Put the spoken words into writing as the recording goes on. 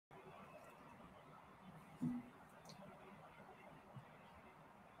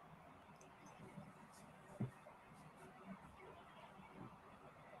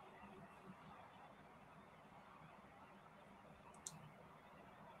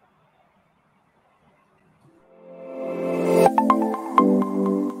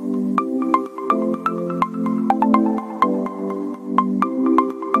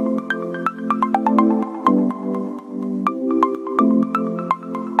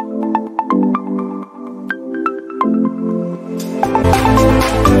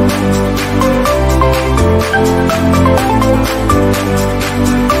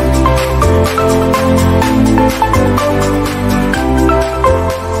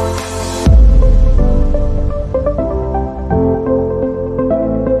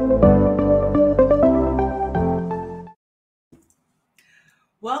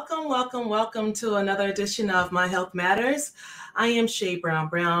welcome to another edition of My Health Matters. I am Shay Brown,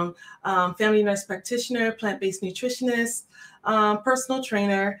 family nurse practitioner, plant-based nutritionist, personal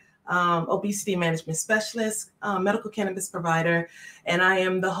trainer, obesity management specialist, medical cannabis provider, and I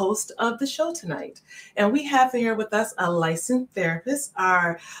am the host of the show tonight. And we have here with us a licensed therapist,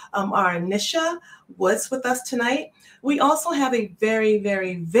 our Nisha Woods with us tonight. We also have a very,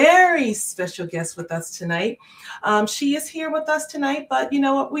 very, very special guest with us tonight. She is here with us tonight, but you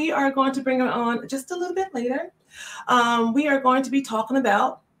know what? We are going to bring her on just a little bit later. We are going to be talking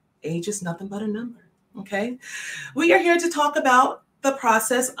about age is nothing but a number, okay? We are here to talk about the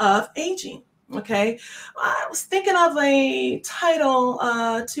process of aging, okay? I was thinking of a title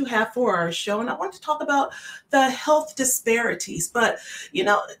to have for our show, and I wanted to talk about the health disparities, but you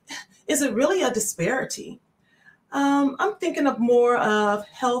know, is it really a disparity? I'm thinking of more of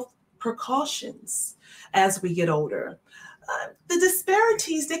health precautions as we get older. The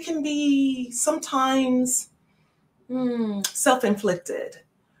disparities, they can be sometimes self-inflicted.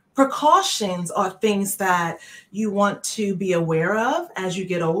 Precautions are things that you want to be aware of as you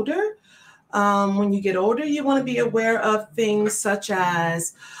get older. When you get older, you want to be aware of things such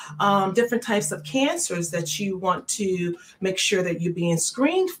as different types of cancers that you want to make sure that you're being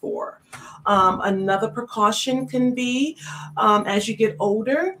screened for. Another precaution can be, as you get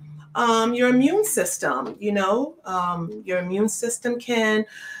older, your immune system. Your immune system can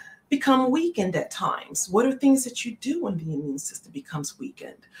become weakened at times. What are things that you do when the immune system becomes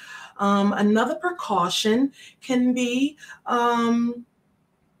weakened? Another precaution can be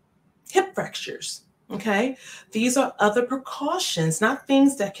hip fractures. Okay, these are other precautions, not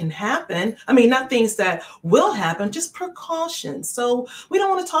things that can happen. Not things that will happen, just precautions. So we don't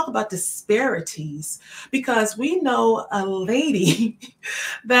want to talk about disparities because we know a lady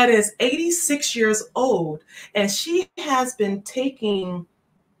that is 86 years old and she has been taking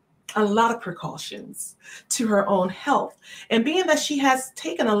a lot of precautions to her own health. And being that she has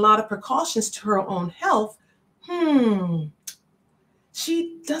taken a lot of precautions to her own health,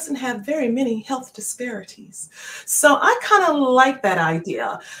 she doesn't have very many health disparities. So I kind of like that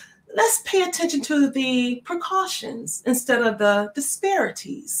idea. Let's pay attention to the precautions instead of the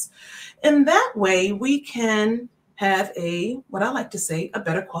disparities. In that way, we can have what I like to say, a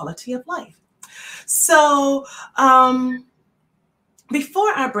better quality of life. So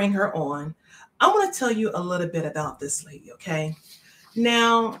before I bring her on, I want to tell you a little bit about this lady, okay?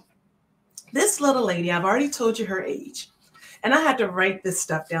 Now, this little lady, I've already told you her age. And I had to write this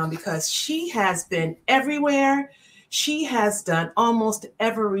stuff down because she has been everywhere. She has done almost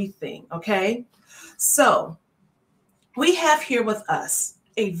everything, okay? So we have here with us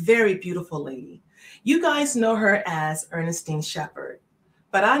a very beautiful lady. You guys know her as Ernestine Shepherd,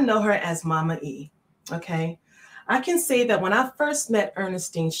 but I know her as Mama E, okay? I can say that when I first met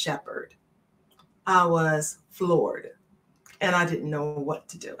Ernestine Shepherd, I was floored and I didn't know what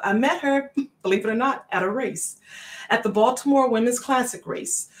to do. I met her, believe it or not, at a race, at the Baltimore Women's Classic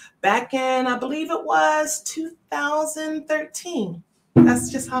race back in, I believe it was 2013.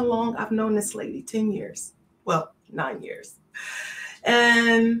 That's just how long I've known this lady, 10 years. Well, 9 years.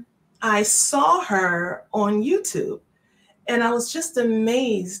 And I saw her on YouTube and I was just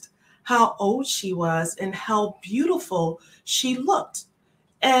amazed how old she was and how beautiful she looked.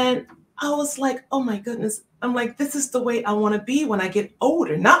 And I was like, oh my goodness. I'm like, this is the way I want to be when I get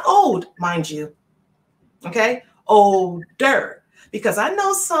older. Not old, mind you. Okay? Older. Because I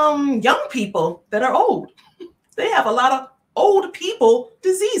know some young people that are old. They have a lot of old people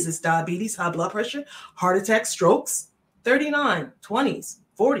diseases, diabetes, high blood pressure, heart attack, strokes, 39, 20s,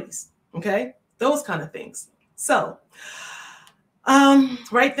 40s. Okay? Those kind of things. So,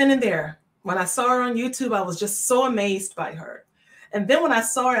 right then and there, when I saw her on YouTube, I was just so amazed by her. And then when I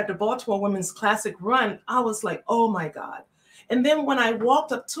saw her at the Baltimore Women's Classic run, I was like, oh my God. And then when I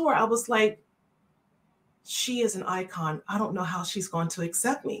walked up to her, I was like, she is an icon. I don't know how she's going to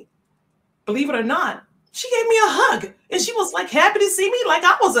accept me. Believe it or not, she gave me a hug. And she was like happy to see me like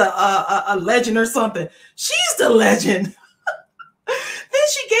I was a legend or something. She's the legend. Then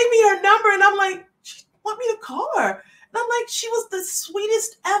she gave me her number and I'm like, she want me to call her. And I'm like, she was the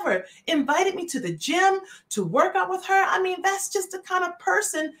sweetest ever. Invited me to the gym to work out with her. That's just the kind of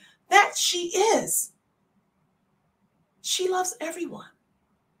person that she is. She loves everyone.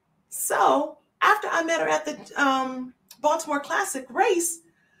 So after I met her at the Baltimore Classic race,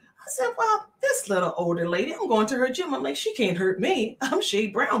 I said, well, this little older lady, I'm going to her gym. I'm like, she can't hurt me. I'm Shay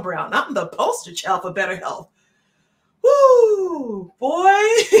Brown. I'm the poster child for better health. Woo, boy,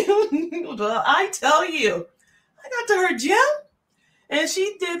 well, I tell you. I got to her gym and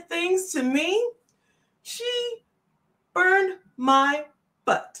she did things to me. She burned my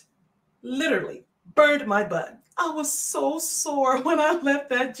butt. literally burned my butt. I was so sore when I left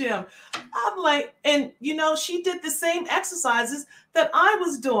that gym. I'm like, and you know, she did the same exercises that I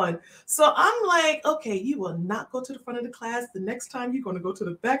was doing. So I'm like, okay, you will not go to the front of the class. The next time you're going to go to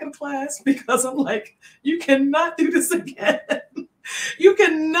the back of the class, because I'm like, you cannot do this again. You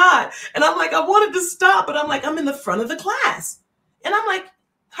cannot. And I'm like, I wanted to stop, but I'm like, I'm in the front of the class. And I'm like,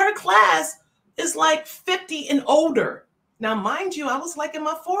 her class is like 50 and older. Now, mind you, I was like in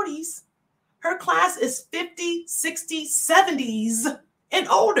my 40s. Her class is 50, 60, 70s and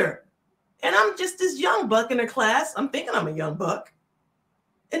older. And I'm just this young buck in her class. I'm thinking I'm a young buck.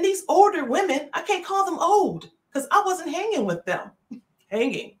 And these older women, I can't call them old because I wasn't hanging with them.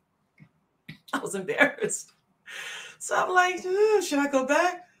 Hanging. I was embarrassed. So I'm like, should I go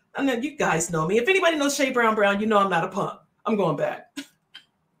back? I know you guys know me. If anybody knows Shay Brown, you know I'm not a punk. I'm going back.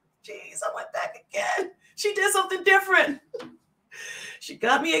 Jeez, I went back again. She did something different. She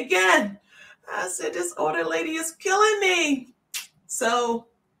got me again. I said, this older lady is killing me. So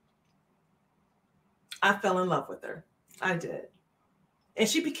I fell in love with her. I did. And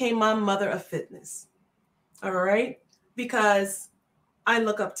she became my mother of fitness. All right? Because I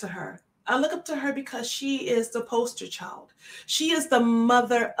look up to her. I look up to her because she is the poster child. She is the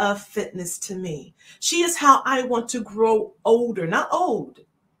mother of fitness to me. She is how I want to grow older, not old.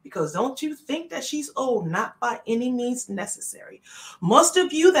 Because don't you think that she's old? Not by any means necessary. Most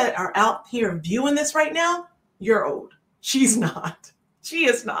of you that are out here viewing this right now, you're old. She's not. She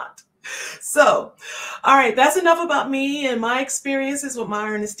is not. So, all right, that's enough about me and my experiences with my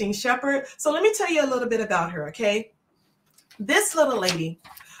Ernestine Shepherd. So let me tell you a little bit about her, okay? This little lady,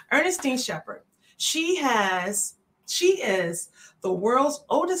 Ernestine Shepherd, she is the world's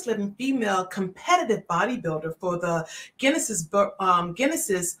oldest living female competitive bodybuilder for the Guinness's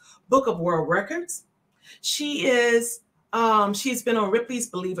Book of World Records. She is she's been on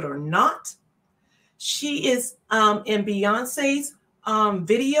Ripley's Believe It or Not. She is in Beyonce's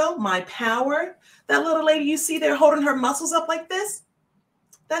video, My Power. That little lady you see there holding her muscles up like this,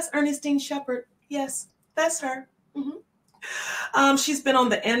 that's Ernestine Shepherd. Yes, that's her. Mm-hmm. She's been on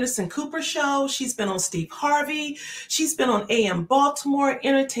the Anderson Cooper Show. She's been on Steve Harvey. She's been on AM Baltimore,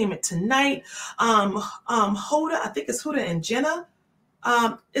 Entertainment Tonight. Hoda, I think it's Huda and Jenna.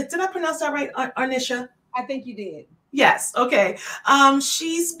 Did I pronounce that right, Arnisha? I think you did. Yes. Okay.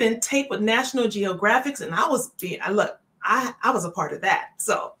 She's been taped with National Geographic, and I was a part of that.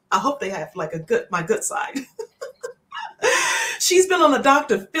 So I hope they have like my good side. She's been on the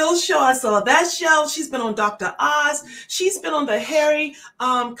Dr. Phil show. I saw that show. She's been on Dr. Oz. She's been on the Harry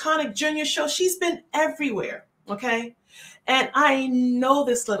Connick Jr. show. She's been everywhere. Okay. And I know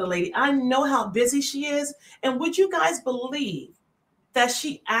this little lady. I know how busy she is. And would you guys believe that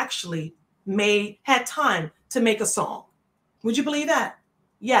she actually had time to make a song? Would you believe that?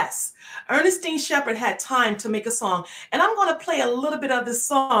 Yes. Ernestine Shepherd had time to make a song. And I'm going to play a little bit of this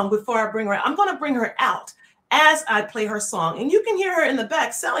song before I bring her out. I'm going to bring her out as I play her song. And you can hear her in the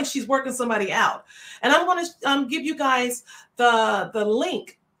back sound like she's working somebody out. And I'm going to give you guys the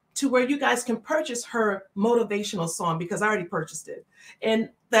link to where you guys can purchase her motivational song, because I already purchased it. And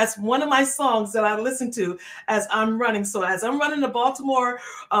that's one of my songs that I listen to as I'm running. So as I'm running the Baltimore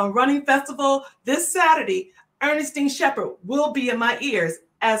Running Festival this Saturday, Ernestine Shepherd will be in my ears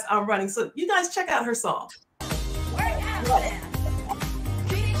as I'm running. So you guys check out her song.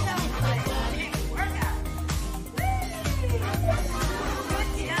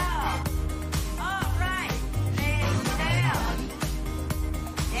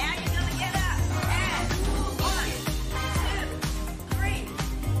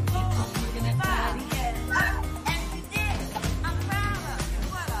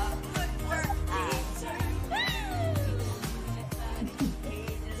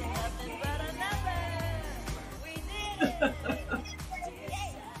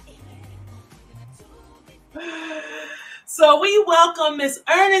 So we welcome Miss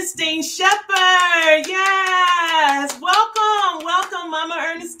Ernestine Shepherd. Yes, welcome Mama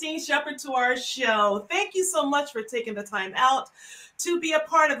Ernestine Shepherd to our show. Thank you so much for taking the time out to be a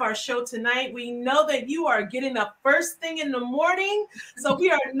part of our show tonight. We know that you are getting up first thing in the morning, so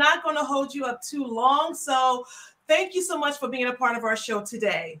we are not going to hold you up too long. So thank you so much for being a part of our show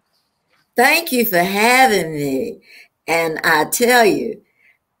today. Thank you for having me. And I tell you,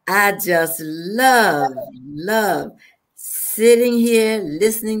 I just love sitting here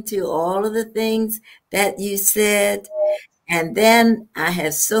listening to all of the things that you said. And then I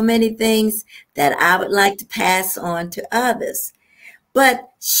have so many things that I would like to pass on to others. But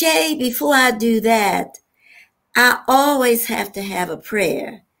Shay, before I do that, I always have to have a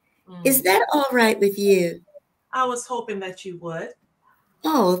prayer. Is that all right with you? I was hoping that you would.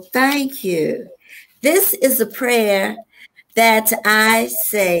 Oh, thank you. This is a prayer that I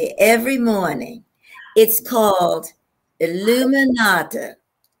say every morning. It's called Illuminata,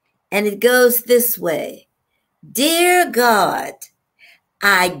 and it goes this way. Dear God,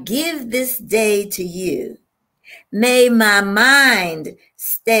 I give this day to you. May my mind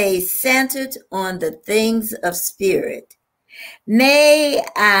stay centered on the things of spirit. May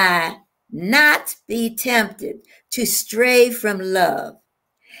I not be tempted to stray from love.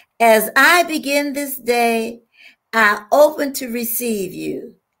 As I begin this day, I open to receive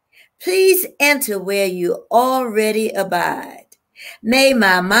you. Please enter where you already abide. May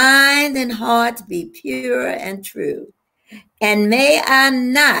my mind and heart be pure and true. And may I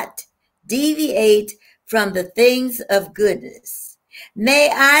not deviate from the things of goodness.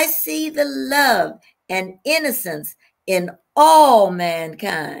 May I see the love and innocence in all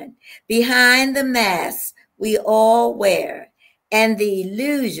mankind behind the masks we all wear and the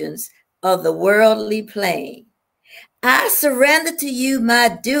illusions of the worldly plane. I surrender to you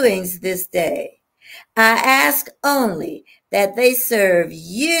my doings this day. I ask only that they serve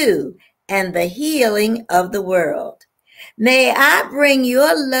you and the healing of the world. May I bring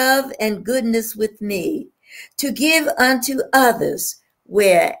your love and goodness with me to give unto others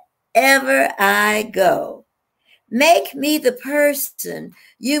wherever I go. Make me the person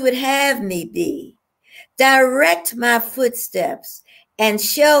you would have me be. Direct my footsteps and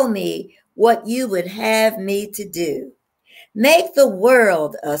show me what you would have me to do. Make the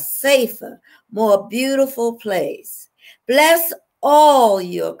world a safer, more beautiful place. Bless all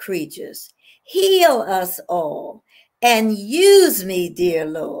your creatures. Heal us all. And use me, dear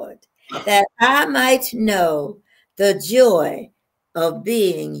Lord, that I might know the joy of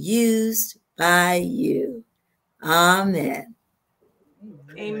being used by you. Amen.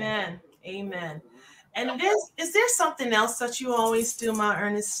 Amen. Amen. And is there something else that you always do, my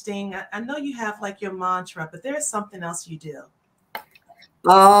Ernestine? I know you have like your mantra, but there is something else you do.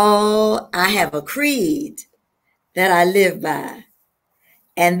 Oh, I have a creed that I live by.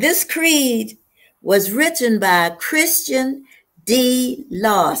 And this creed was written by Christian D.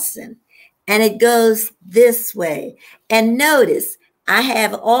 Lawson. And it goes this way. And notice, I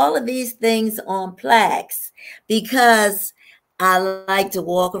have all of these things on plaques because I like to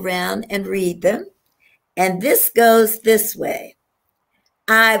walk around and read them. And this goes this way.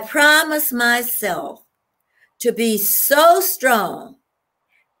 I promise myself to be so strong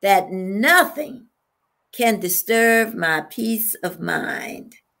that nothing can disturb my peace of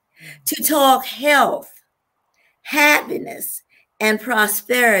mind, to talk health, happiness, and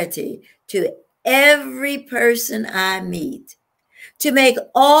prosperity to every person I meet, to make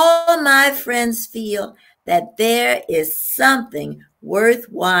all my friends feel that there is something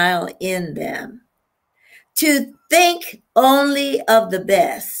worthwhile in them, to think only of the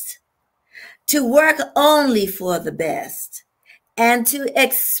best, to work only for the best, and to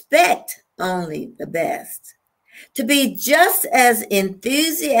expect only the best, to be just as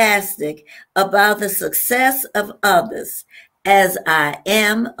enthusiastic about the success of others as I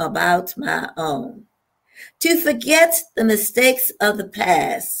am about my own, to forget the mistakes of the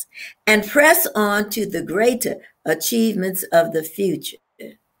past and press on to the greater achievements of the future.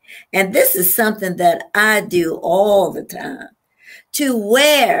 And this is something that I do all the time, to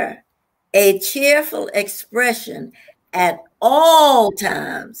wear a cheerful expression at all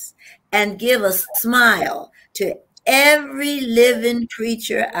times and give a smile to every living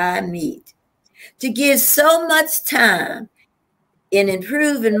creature I meet, to give so much time in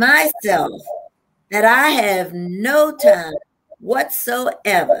improving myself that I have no time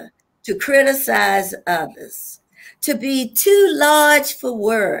whatsoever to criticize others, to be too large for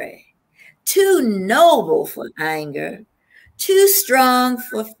worry, too noble for anger, too strong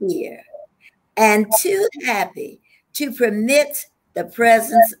for fear, and too happy to permit the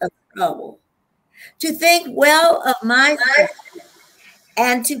presence of trouble, to think well of myself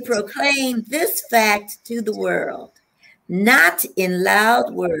and to proclaim this fact to the world, not in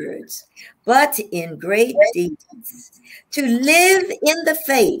loud words, but in great deeds, to live in the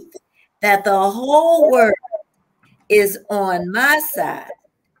faith that the whole world is on my side,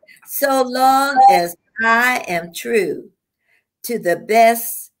 so long as I am true to the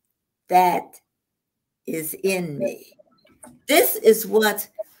best that is in me. This is what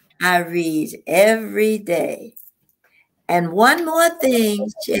I read every day. And one more thing,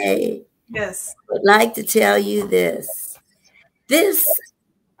 Shay, Yes. I would like to tell you this. This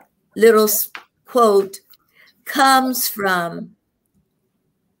little quote comes from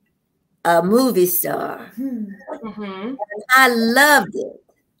a movie star. Mm-hmm. I loved it.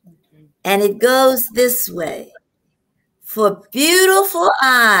 And it goes this way. For beautiful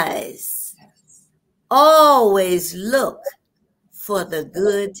eyes always look for the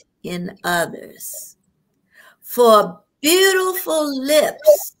good in others. For beautiful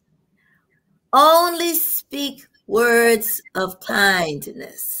lips only speak words of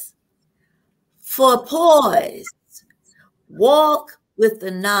kindness. For poise, walk with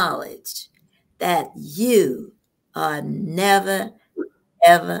the knowledge that you are never,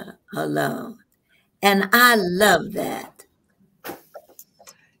 ever alone. And I love that.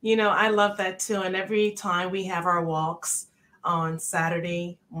 You know, I love that too. And every time we have our walks on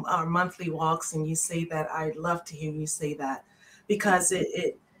Saturday, our monthly walks, and you say that, I love to hear you say that because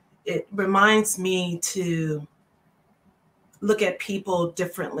it reminds me to look at people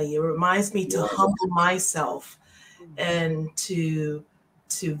differently. It reminds me to humble myself and to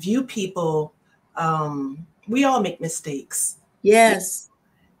view people. We all make mistakes. Yes.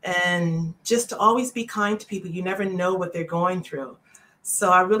 And just to always be kind to people. You never know what they're going through.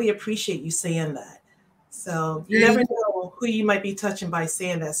 So I really appreciate you saying that. So you never know who you might be touching by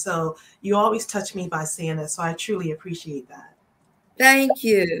saying that. So you always touch me by saying that. So I truly appreciate that. Thank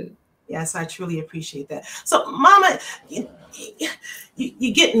you. Yes, I truly appreciate that. So, Mama, you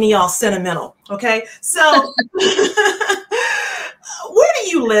getting me all sentimental, okay? So, where do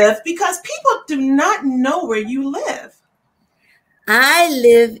you live? Because people do not know where you live. I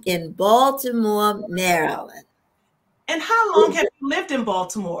live in Baltimore, Maryland. And how long have you lived in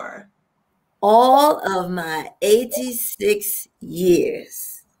Baltimore? All of my 86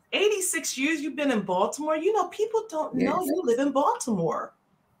 years. 86 years you've been in Baltimore? You know, people don't know you live in Baltimore.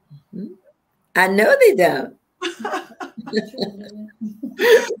 I know they don't.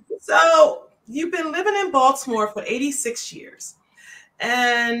 So you've been living in Baltimore for 86 years.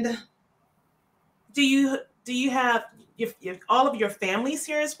 And do you have all of your families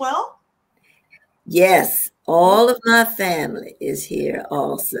here as well? Yes, all of my family is here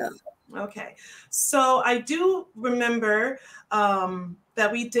also. Okay. So I do remember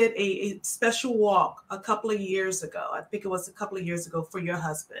that we did a special walk a couple of years ago. I think it was a couple of years ago for your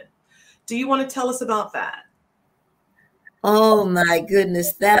husband. Do you want to tell us about that? Oh my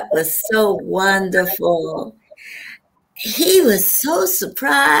goodness, that was so wonderful. He was so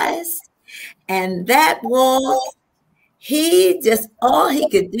surprised. And that walk, all he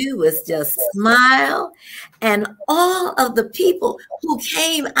could do was just smile. And all of the people who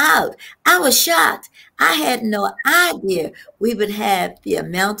came out, I was shocked. I had no idea we would have the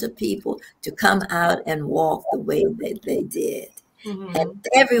amount of people to come out and walk the way that they did. And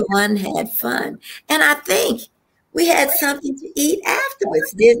everyone had fun. And I think we had something to eat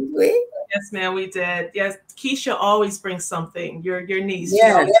afterwards, didn't we? Yes, ma'am, we did. Yes, Keisha always brings something. Your niece, Yes.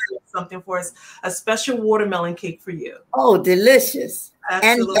 she always brings something for us. A special watermelon cake for you. Oh, delicious.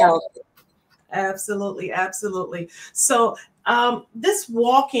 Absolutely. And healthy. Absolutely, absolutely. So this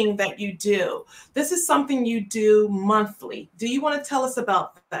walking that you do, this is something you do monthly. Do you want to tell us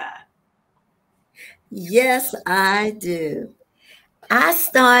about that? Yes, I do. I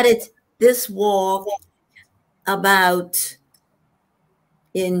started this walk about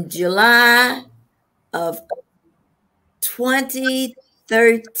in July of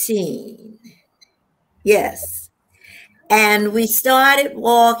 2013. Yes. And we started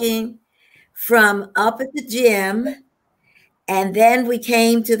walking from up at the gym, and then we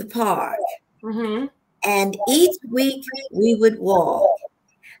came to the park. And each week we would walk.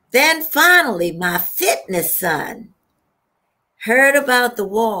 Then finally, my fitness son heard about the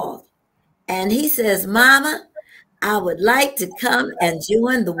walk, and he says, Mama, I would like to come and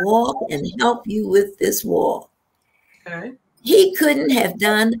join the walk and help you with this walk. Okay. He couldn't have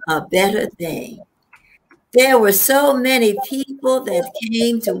done a better thing. There were so many people that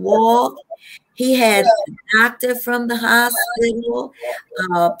came to walk. He had a doctor from the hospital,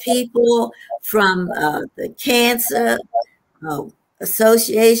 people from the cancer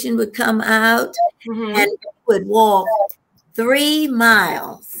association would come out, and would walk 3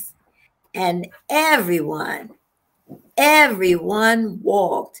 miles, and everyone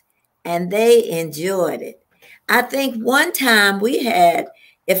walked, and they enjoyed it. I think one time we had,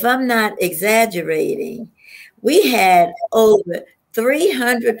 if I'm not exaggerating, we had over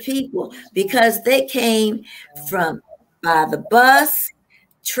 300 people because they came from by the bus,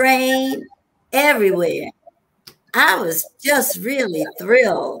 train, everywhere. I was just really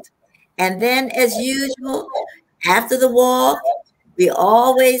thrilled. And then, as usual, after the walk, we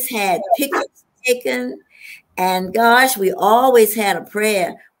always had pictures taken. And gosh, we always had a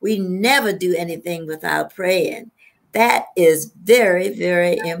prayer. We never do anything without praying. That is very,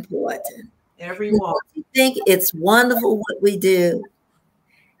 very important. Every walk. I think it's wonderful what we do.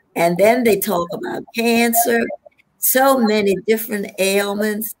 And then they talk about cancer. so many different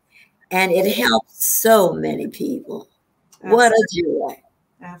ailments, and it helps so many people. What a Absolutely. joy.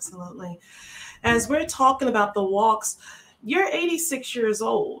 Absolutely. As we're talking about the walks, you're 86 years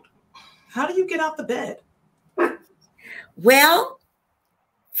old. How do you get out the bed? Well,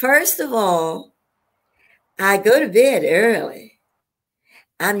 first of all, I go to bed early.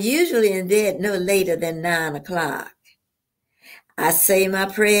 I'm usually in bed no later than 9 o'clock. I say my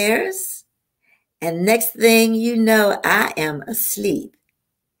prayers, and next thing you know, I am asleep.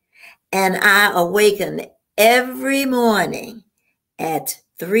 And I awaken every morning at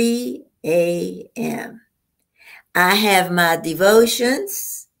 3 a.m. I have my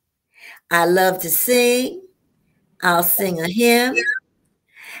devotions. I love to sing. I'll sing a hymn.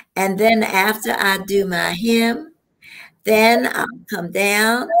 And then after I do my hymn, then I'll come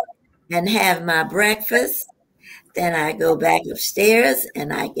down and have my breakfast. Then I go back upstairs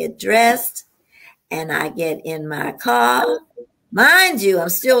and I get dressed and I get in my car. Mind you, I'm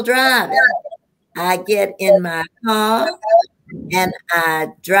still driving. I get in my car and I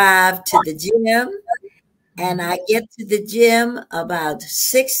drive to the gym, and I get to the gym about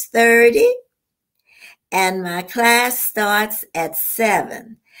 6:30, and my class starts at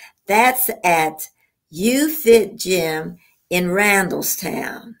 7. That's at UFit Gym in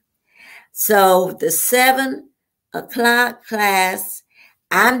Randallstown. So the 7 o'clock class,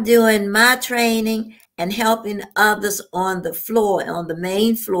 I'm doing my training and helping others on the floor, on the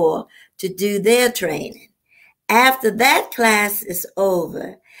main floor, to do their training. After that class is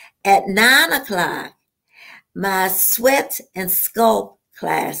over, at 9 o'clock, my sweat and sculpt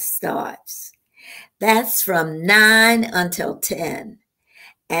class starts. That's from 9 until 10.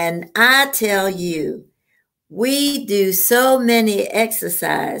 And I tell you, we do so many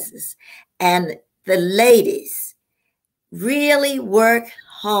exercises, and the ladies really work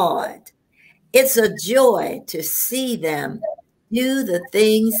hard. It's a joy to see them do the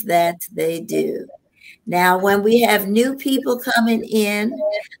things that they do. Now, when we have new people coming in,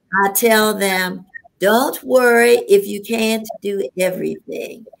 I tell them, don't worry if you can't do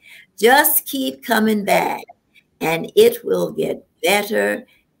everything. Just keep coming back, and it will get better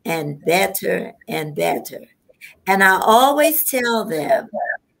and better and better. And I always tell them,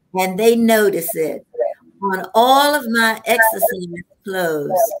 and they notice it, on all of my exercise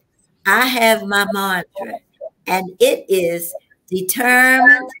clothes, I have my mantra, and it is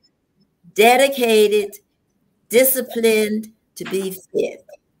determined, dedicated, disciplined to be fit.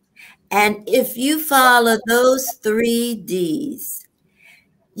 And if you follow those 3 Ds,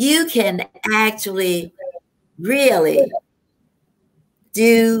 you can actually really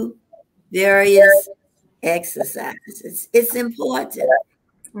do various exercises. It's important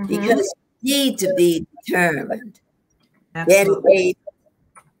because you need to be determined, Absolutely. dedicated,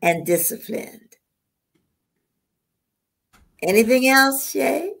 and disciplined. Anything else,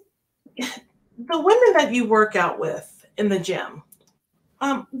 Shay? The women that you work out with in the gym,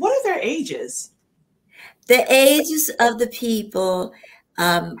 what are their ages? The ages of the people,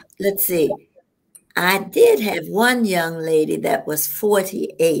 let's see. I did have one young lady that was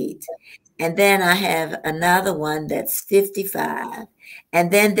 48, and then I have another one that's 55,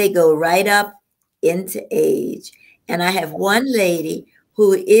 and then they go right up into age. And I have one lady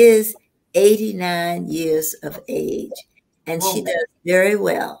who is 89 years of age, and she Whoa. does very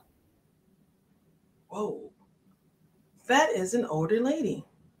well. Whoa. That is an older lady.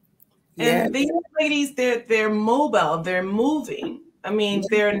 And Yes, these ladies, they're mobile, they're moving. I mean,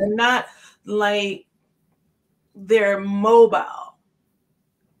 they're not like they're mobile.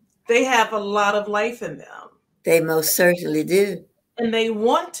 They have a lot of life in them they most certainly do. and they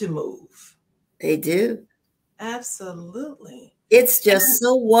want to move. They do. Absolutely. It's just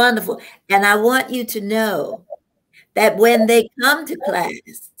so wonderful. And I want you to know that when they come to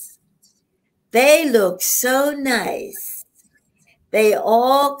class, they look so nice. They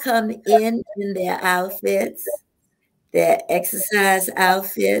all come in their outfits, their exercise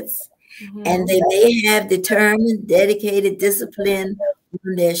outfits, and they may have determined, dedicated discipline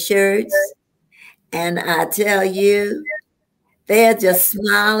on their shirts. And I tell you, they're just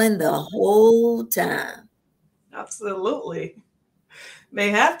smiling the whole time. Absolutely.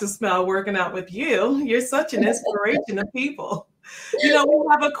 They have to smile working out with you. You're such an inspiration to people. We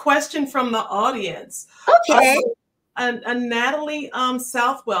have a question from the audience. Okay. And Natalie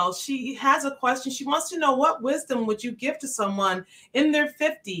Southwell, she has a question. She wants to know, what wisdom would you give to someone in their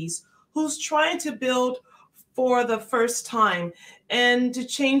 50s who's trying to build for the first time and to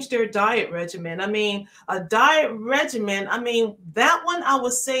change their diet regimen? I mean, a diet regimen, that one I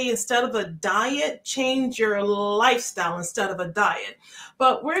would say, instead of a diet, change your lifestyle instead of a diet.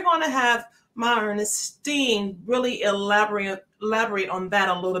 But we're going to have My Ernestine, really elaborate on that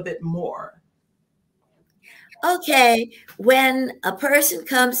a little bit more. Okay, when a person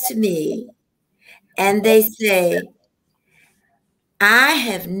comes to me and they say, I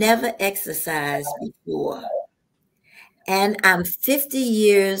have never exercised before, and I'm 50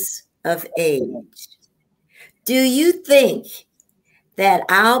 years of age, do you think that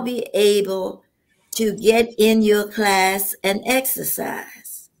I'll be able to get in your class and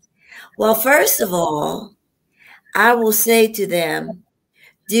exercise? Well, first of all, I will say to them,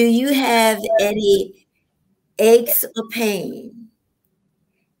 do you have any aches or pain?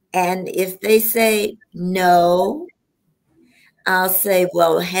 And if they say no, I'll say,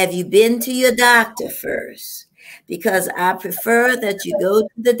 well, have you been to your doctor first? Because I prefer that you go to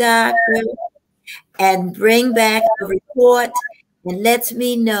the doctor and bring back a report and lets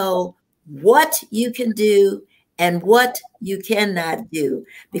me know what you can do and what you cannot do,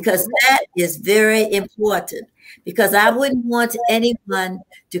 because that is very important. Because I wouldn't want anyone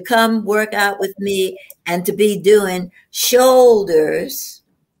to come work out with me and to be doing shoulders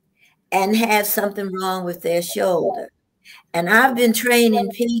and have something wrong with their shoulder. And I've been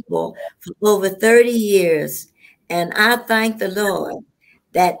training people for over 30 years, and I thank the Lord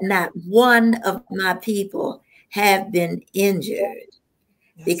that not one of my people have been injured,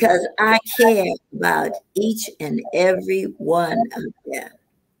 Yes, because I care about each and every one of them.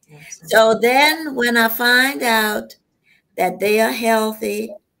 So absolutely. then when I find out that they are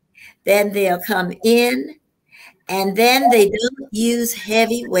healthy, then they'll come in, and then they don't use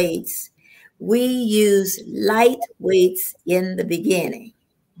heavy weights. We use light weights in the beginning.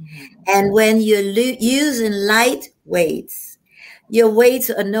 Mhm. And when you're using light weights, your weights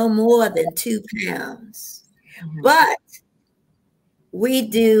are no more than 2 pounds. Mhm. But we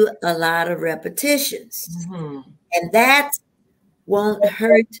do a lot of repetitions, Mhm. and that won't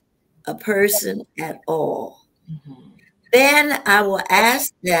hurt a person at all. Mhm. Then I will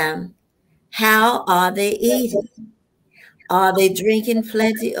ask them, how are they eating? Are they drinking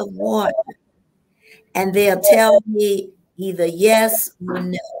plenty of water? And they'll tell me either yes or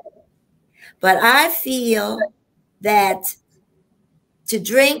no. But I feel that to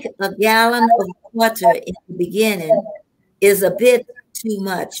drink a gallon of water in the beginning is a bit too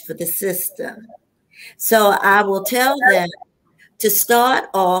much for the system. So I will tell them to start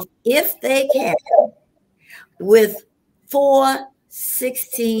off, if they can, with 4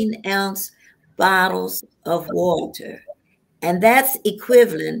 16-ounce bottles of water. And that's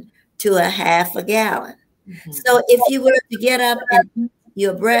equivalent to a half a gallon. Mhm. So if you were to get up and eat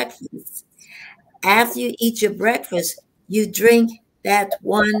your breakfast, after you eat your breakfast, you drink that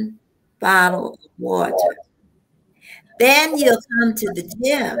 1 bottle of water. Then you'll come to the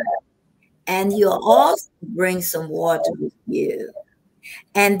gym and you'll also bring some water with you.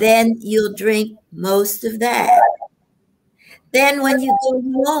 And then you'll drink most of that. Then when you go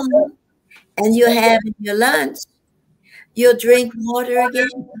home and you're having your lunch, you'll drink water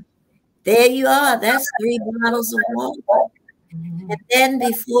again. There you are. That's 3 bottles of water. And Mhm. then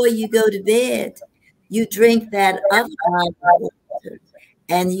before you go to bed, you drink that other bottle of water,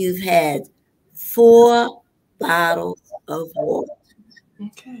 and you've had 4 bottles of water.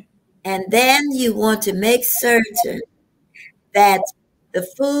 Okay. And then you want to make certain that the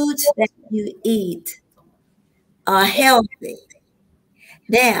foods that you eat are healthy.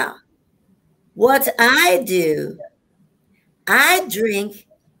 Now, what I do, I drink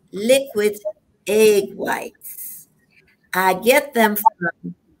liquid egg whites. I get them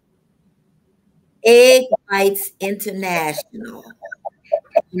from Egg Whites International.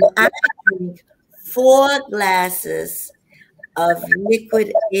 And I drink 4 glasses of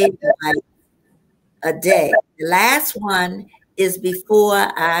liquid egg white a day. The last one is before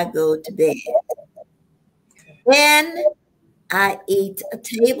I go to bed. Okay. Then I eat a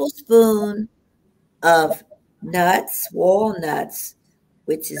tablespoon of nuts, walnuts,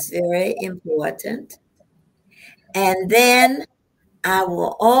 which is very important. And then I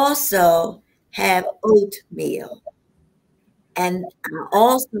will also have oatmeal. And I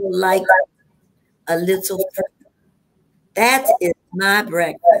also like a little fruit. That is my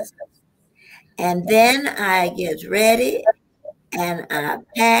breakfast. And then I get ready and I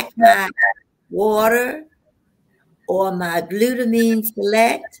pack my water or my glutamine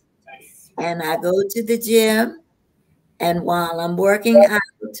select, and I go to the gym. And while I'm working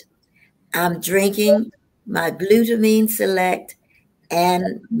out, I'm drinking my glutamine select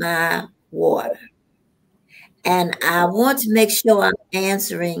and my water. And I want to make sure I'm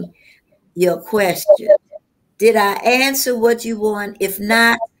answering your question. Did I answer what you want? If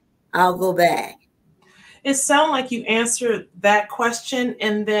not, I'll go back. It sounds like you answered that question,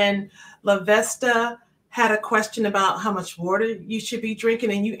 and then LaVesta had a question about how much water you should be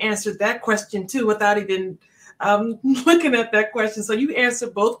drinking, and you answered that question too without even looking at that question. So you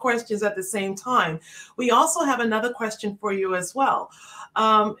answered both questions at the same time. We also have another question for you as well.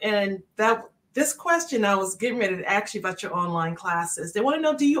 And that this question, I was getting ready to ask you about your online classes. They want to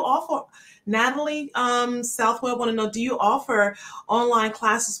know, do you offer, Natalie Southwell want to know, do you offer online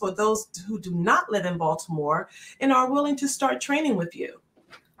classes for those who do not live in Baltimore and are willing to start training with you?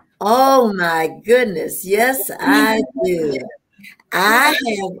 Oh my goodness. Yes, I do. I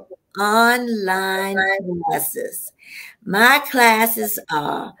have online classes. My classes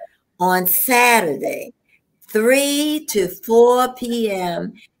are on Saturday, 3 to 4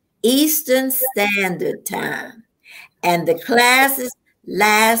 p.m. Eastern Standard Time. And the classes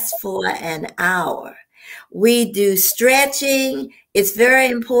last for an hour. We do stretching. It's very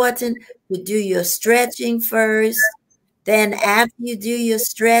important to do your stretching first. Then after you do your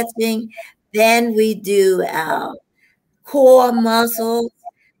stretching, then we do our core muscles.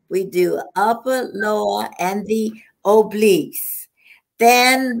 We do upper, lower, and the obliques.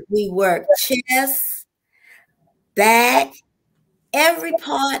 Then we work chest, back, every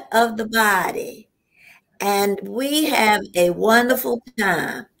part of the body. And we have a wonderful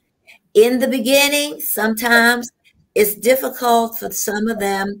time. In the beginning, sometimes it's difficult for some of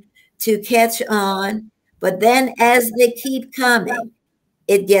them to catch on, but then as they keep coming,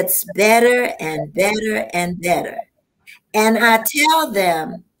 it gets better and better and better. And I tell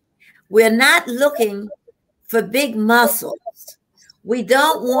them, we're not looking for big muscles. We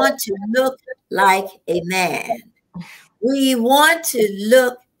don't want to look like a man. We want to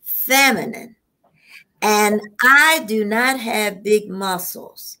look feminine. And I do not have big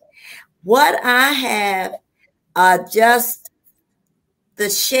muscles. What I have are just the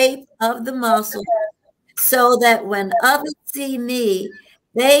shape of the muscle so that when others see me,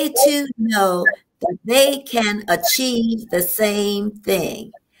 they too know that they can achieve the same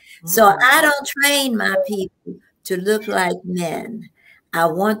thing. So I don't train my people to look like men. I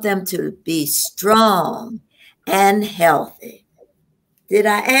want them to be strong and healthy. Did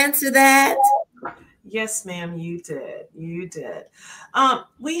I answer that? Yes, ma'am, you did. You did.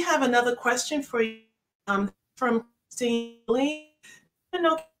 We have another question for you from Christine. You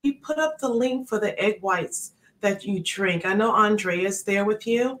know, you put up the link for the egg whites that you drink. I know Andrea's there with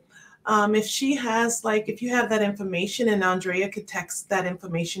you. If she has, like, if you have that information and Andrea could text that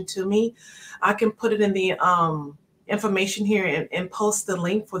information to me, I can put it in the information here and post the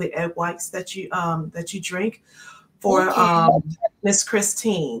link for the egg whites that you drink for Miss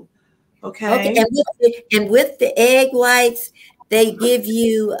Christine. Okay. And with the egg whites, they give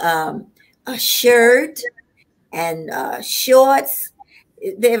you a shirt and shorts.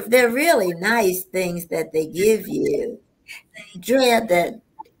 They're really nice things that they give you. Drea, that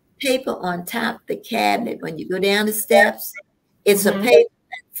paper on top of the cabinet when you go down the steps, it's a paper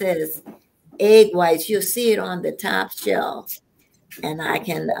that says egg whites. You'll see it on the top shelf. And I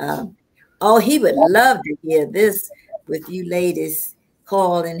can, oh, he would love to hear this with you ladies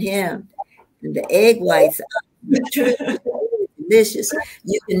calling him. And the egg whites are truly delicious.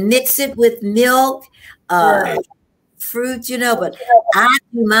 You can mix it with milk, fruit, you know, but I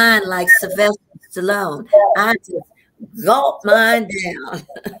do mine like Sylvester Stallone. I just gulp mine down.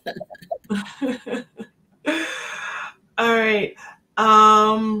 All right.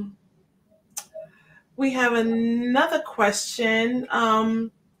 We have another question.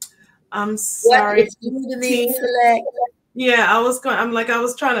 I'm sorry. What is glutamine select? Yeah, I was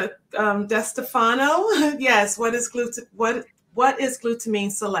trying to DeStefano. Yes, what is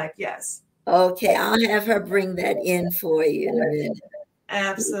glutamine select? Yes. Okay, I'll have her bring that in for you in a minute.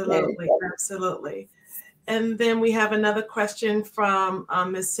 Absolutely, absolutely. And then we have another question from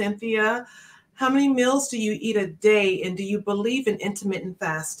Miss Cynthia. How many meals do you eat a day, and do you believe in intermittent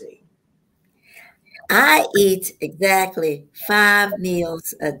fasting? I eat exactly 5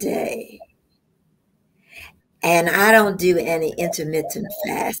 meals a day. And I don't do any intermittent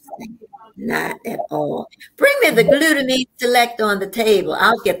fasting, not at all. Bring me the glutamine select on the table.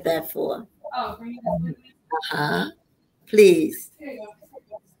 I'll get that for. Oh, bring it. Please.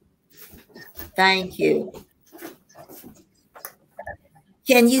 Thank you.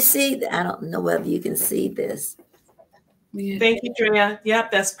 Can you see? I don't know whether you can see this. Thank you, Drea.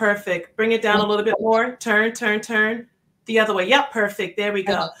 Yep, that's perfect. Bring it down a little bit more. Turn. The other way. Yep, perfect. There we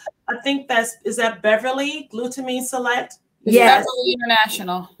go. I think is that Beverly Glutamine Select? Yes. Beverly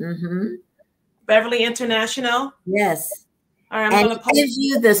International. Beverly International? Yes. All right, and it gives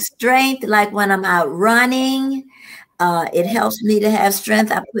you the strength, like when I'm out running. It helps me to have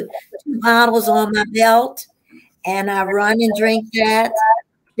strength. I put 2 bottles on my belt and I run and drink that.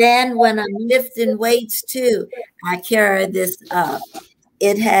 then when I'm lifting weights too, I carry this up.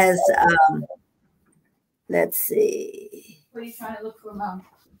 It has, let's see. What are you trying to look for, Mom?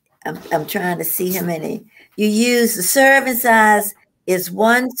 I'm trying to see how many. You use the serving size is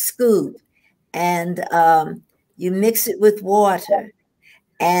 1 scoop, and you mix it with water.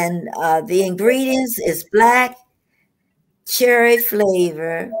 And the ingredients is black cherry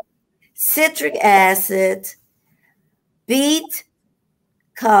flavor, citric acid, beet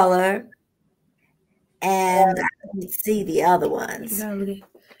color, and let's see the other ones.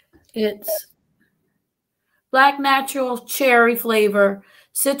 It's black natural cherry flavor,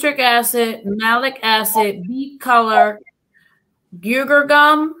 citric acid, malic acid, beet color, Guger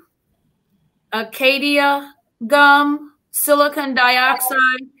gum, acacia gum, silicon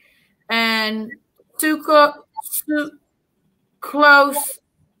dioxide, and sucrose.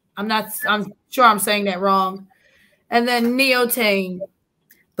 I'm sure I'm saying that wrong. And then neotane.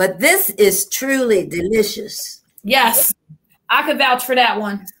 But this is truly delicious. Yes, I could vouch for that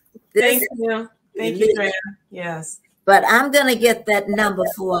one. Thank you. Thank you, Drea. Yes. But I'm going to get that number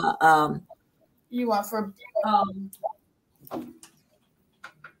for... you want for...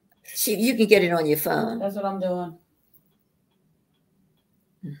 you can get it on your phone. That's what I'm doing.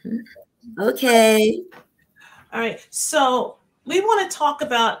 Mm-hmm. Okay. All right. So we want to talk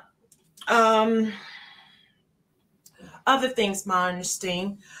about other things, Ma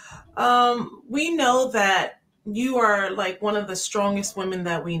Ernestine. We know that you are like one of the strongest women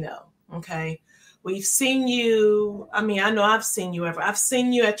that we know. Okay. We've seen you. I mean, I know I've seen you I've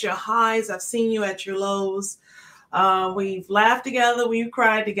seen you at your highs. I've seen you at your lows. We've laughed together. We've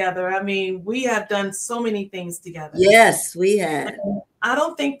cried together. I mean, we have done so many things together. Yes, we have. I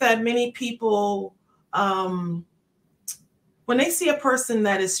don't think that many people, when they see a person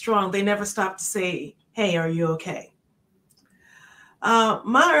that is strong, they never stop to say, hey, are you okay?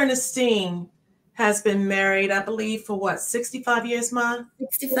 Ma Ernestine has been married, I believe, for what, 65 years, Ma?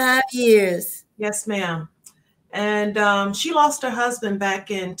 65 years. Yes, ma'am. And she lost her husband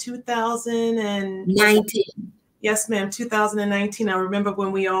back in 2019. Yes, ma'am, 2019. I remember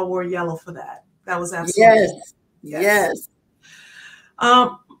when we all wore yellow for that. That was absolutely yes.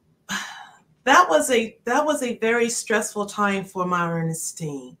 That was a very stressful time for Ma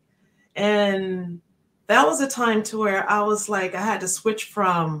Ernestine. And that was a time to where I was like, I had to switch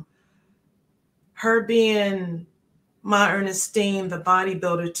from her being Ma Ernestine, the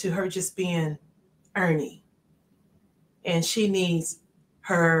bodybuilder, to her just being Ernie. And she needs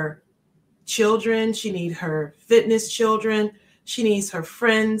her children. She needs her fitness children. She needs her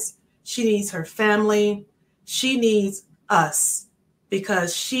friends. She needs her family. She needs us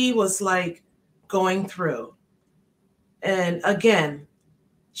because she was like going through. And again,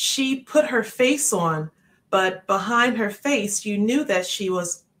 she put her face on, but behind her face, you knew that she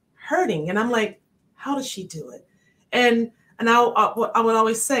was hurting. And I'm like, how does she do it? And I would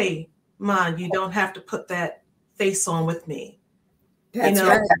always say, Ma, you don't have to put that face on with me. That's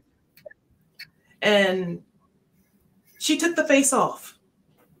right. And she took the face off.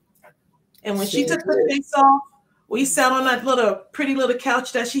 And when she took the face off, we sat on that pretty little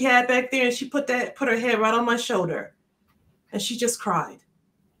couch that she had back there, and she put her head right on my shoulder, and she just cried.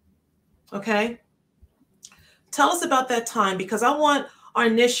 Okay? Tell us about that time, because I want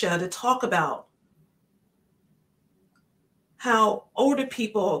Arnisha to talk about how older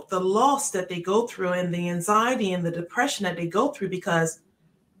people, the loss that they go through and the anxiety and the depression that they go through, because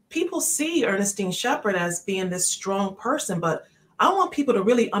people see Ernestine Shepard as being this strong person, but I want people to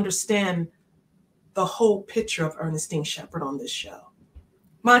really understand the whole picture of Ernestine Shepard on this show.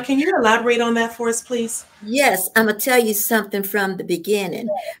 Ma, can you elaborate on that for us, please? Yes, I'm going to tell you something from the beginning.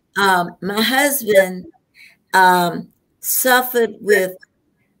 My husband suffered with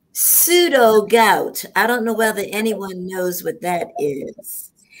pseudo gout. I don't know whether anyone knows what that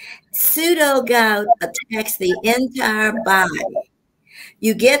is. Pseudo gout attacks the entire body.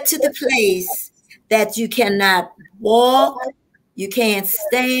 You get to the place that you cannot walk, you can't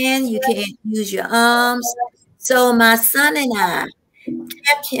stand, you can't use your arms. So my son and I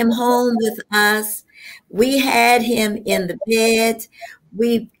kept him home with us. We had him in the bed.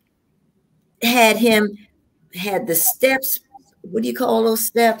 We had the steps. What do you call those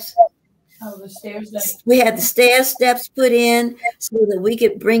steps? Oh, the stairs. We had the steps put in so that we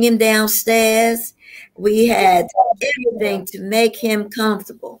could bring him downstairs. We had everything to make him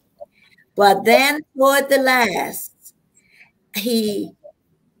comfortable. But then toward the last, he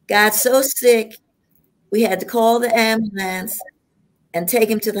got so sick, we had to call the ambulance and take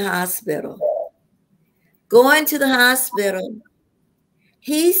him to the hospital. Going to the hospital,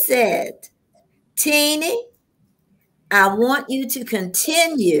 he said, Teeny, I want you to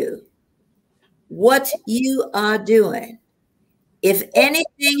continue what you are doing. If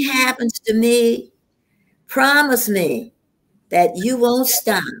anything happens to me, promise me that you won't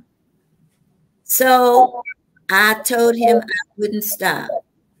stop. So I told him I wouldn't stop.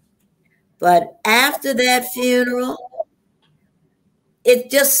 But after that funeral,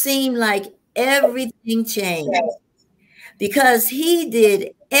 it just seemed like everything changed because he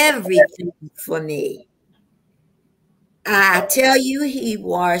did everything for me. I tell you, he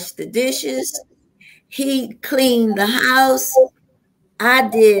washed the dishes, he cleaned the house. I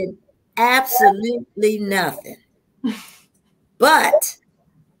did absolutely nothing. But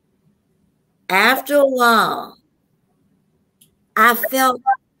after a while, I felt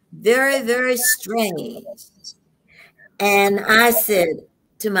very, very strange. And I said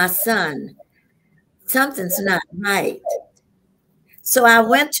to my son, something's not right. So I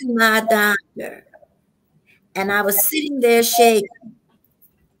went to my doctor and I was sitting there shaking.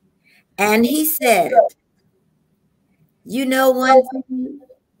 And he said, you know one thing?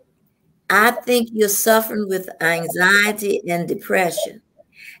 I think you're suffering with anxiety and depression.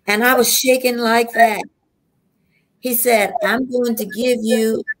 And I was shaking like that. He said, I'm going to give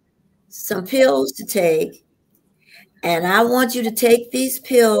you some pills to take. And I want you to take these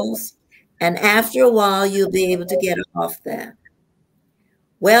pills. And after a while, you'll be able to get off them.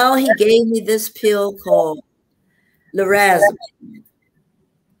 Well, he gave me this pill called lorazepam.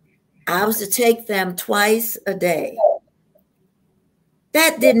 I was to take them twice a day.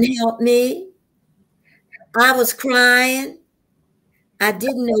 That didn't help me. I was crying. I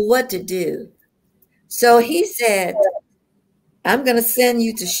didn't know what to do. So he said, I'm going to send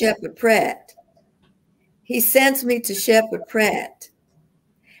you to Shepherd Pratt. He sent me to Shepherd Pratt.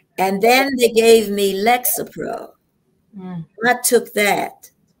 And then they gave me Lexapro. I took that.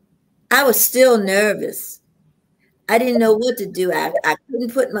 I was still nervous. I didn't know what to do. I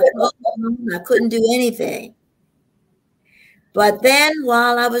couldn't put my clothes on. I couldn't do anything. But then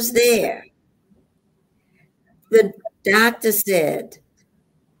while I was there, the doctor said,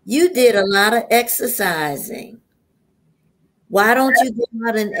 you did a lot of exercising. Why don't you go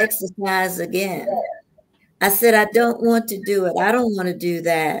out and exercise again? I said, I don't want to do it. I don't want to do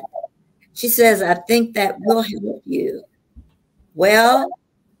that. She says, I think that will help you. Well,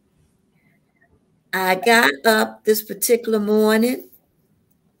 I got up this particular morning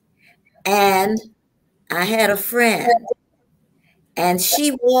and I had a friend and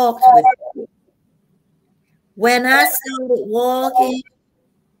she walked with me. When I started walking,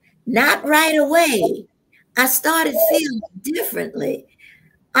 not right away, I started feeling differently.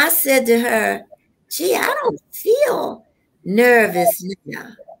 I said to her, gee, I don't feel nervous now.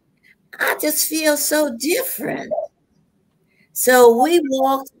 I just feel so different. So we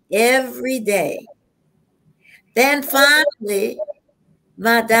walked every day. Then finally,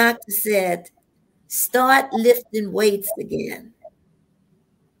 my doctor said, start lifting weights again.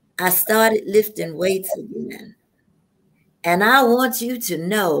 I started lifting weights again. And I want you to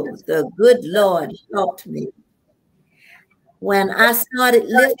know the good Lord helped me. When I started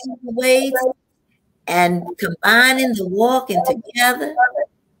lifting the weights and combining the walking together,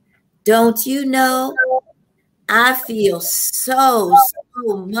 don't you know, I feel so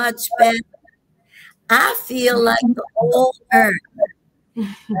much better. I feel like the old earth.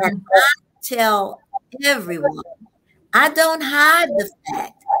 And I tell everyone, I don't hide the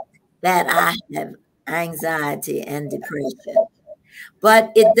fact that I have anxiety and depression,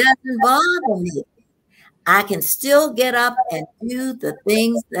 but it doesn't bother me. I can still get up and do the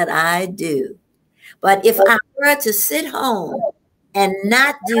things that I do. But if I were to sit home and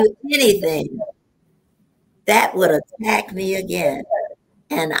not do anything, that would attack me again.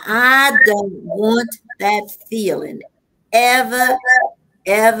 And I don't want that feeling ever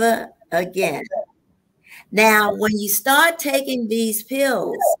again. Now, when you start taking these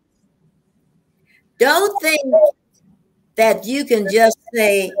pills, don't think that you can just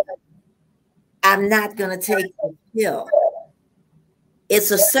say, I'm not going to take the pill.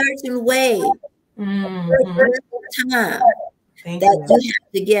 It's a certain way, time that you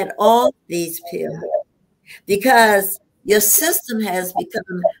have to get off these pills because your system has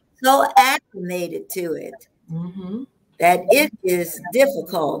become so acclimated to it that it is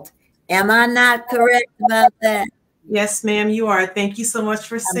difficult. Am I not correct about that? Yes, ma'am, you are. Thank you so much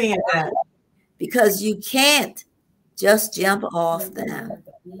for saying that. Because you can't just jump off them.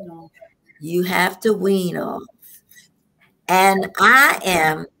 You have to wean off. And I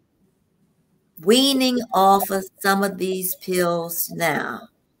am weaning off of some of these pills now.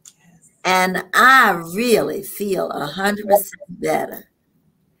 And I really feel 100% better.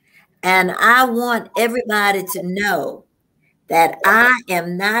 And I want everybody to know that I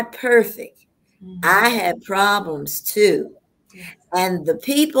am not perfect. I have problems too. And the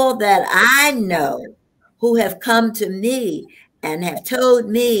people that I know who have come to me and have told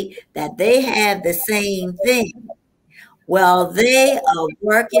me that they have the same thing, well, they are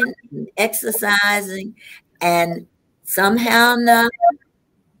working and exercising, and somehow or another,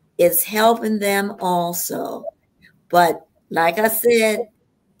 it's helping them also. But like I said,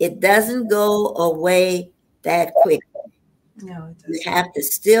 it doesn't go away that quick. No, it You doesn't. have to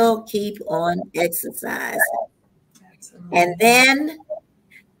still keep on exercising. Absolutely. And then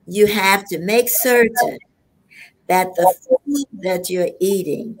you have to make certain that the food that you're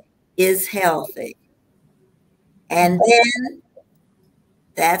eating is healthy. And then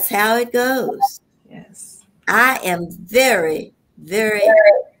that's how it goes. Yes. I am very, very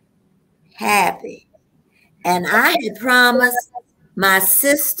happy. And I had promised my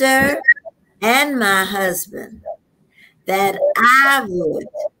sister and my husband that I would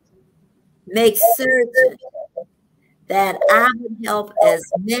make certain that I would help as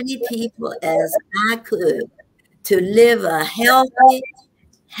many people as I could to live a healthy,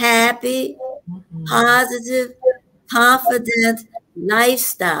 happy, positive, confident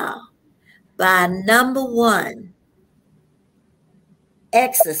lifestyle by number one,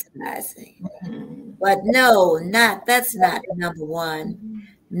 exercising. But no, that's not number one.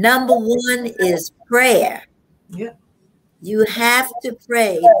 Number one is prayer. Yep. You have to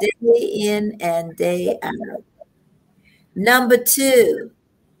pray day in and day out. Number two,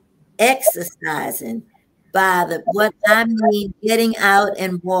 exercising what I mean, getting out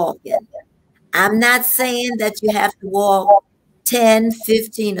and walking. I'm not saying that you have to walk 10,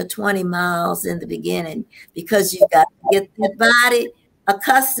 15, or 20 miles in the beginning, because you've got to get the body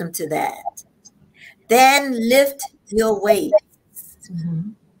accustomed to that. Then lift your weight.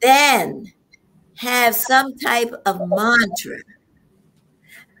 Then have some type of mantra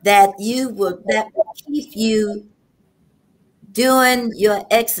that will keep you doing your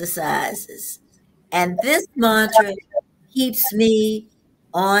exercises. And this mantra keeps me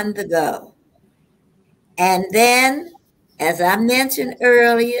on the go. And then, as I mentioned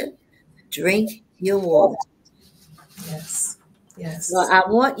earlier, drink your water. Yes. Yes. So I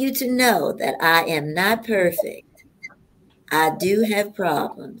want you to know that I am not perfect. I do have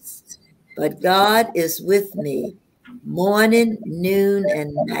problems, but God is with me morning, noon,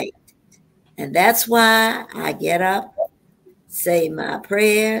 and night. And that's why I get up, say my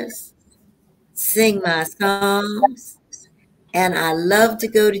prayers, sing my psalms, and I love to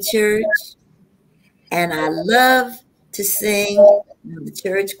go to church, and I love to sing in the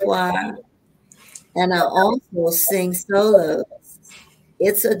church choir, and I also sing solos.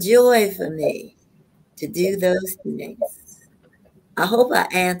 It's a joy for me to do those things. I hope I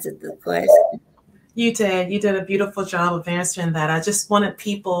answered the question. You did. You did a beautiful job of answering that. I just wanted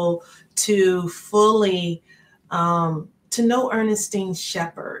people to fully to know Ernestine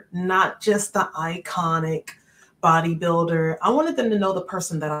Shepherd, not just the iconic bodybuilder. I wanted them to know the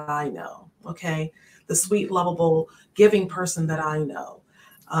person that I know, okay? The sweet, lovable, giving person that I know.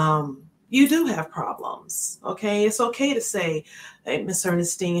 You do have problems, okay? It's okay to say, hey, Miss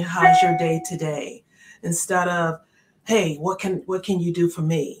Ernestine, how's your day today? Instead of, hey, what can you do for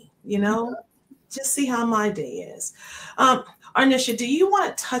me? You know? Just see how my day is. Arnisha, do you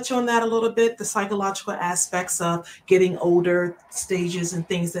want to touch on that a little bit, the psychological aspects of getting older, stages and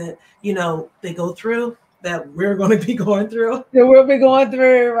things that, you know, they go through, that we're going to be going through? That we'll be going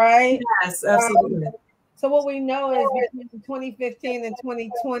through, right? Yes, absolutely. So what we know is between 2015 and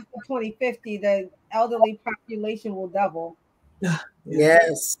 2020, 2050, the elderly population will double.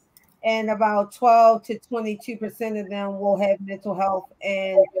 Yes. And about 12 to 22% of them will have mental health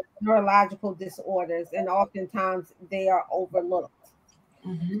and neurological disorders, and oftentimes they are overlooked.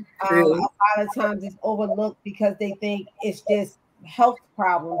 A lot of times it's overlooked because they think it's just health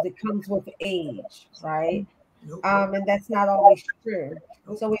problems. It comes with age, right? And that's not always true.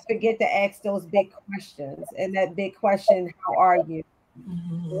 So we forget to ask those big questions. And that big question, how are you?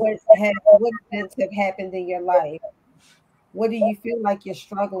 What events have happened in your life? What do you feel like you're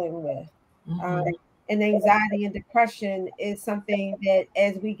struggling with? And anxiety and depression is something that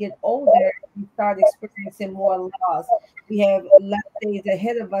as we get older, we start experiencing more loss. We have less days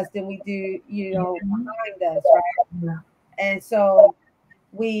ahead of us than we do, behind us, right? And so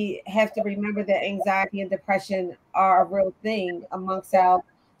we have to remember that anxiety and depression are a real thing amongst our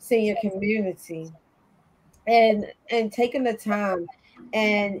senior community. And taking the time,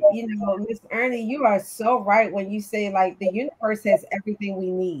 and Miss Ernie, you are so right when you say, like, the universe has everything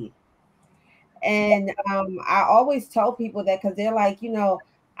we need. And I always tell people that, because they're like,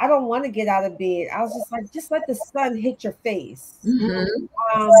 I don't want to get out of bed. I was just like, just let the sun hit your face.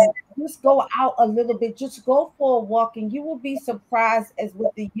 Just go out a little bit. Just go for a walk, and you will be surprised as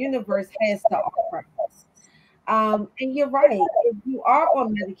what the universe has to offer us. And you're right. If you are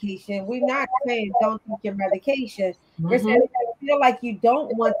on medication, we're not saying don't take your medication. We're saying if you feel like you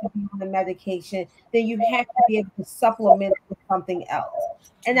don't want to be on the medication, then you have to be able to supplement with something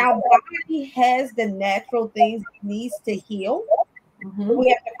else. And our body has the natural things it needs to heal. We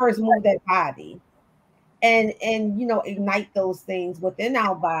have to first move that body and ignite those things within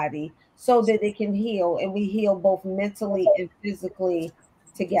our body so that it can heal, and we heal both mentally and physically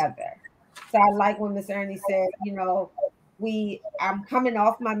together. So I like when Miss Ernie said, I'm coming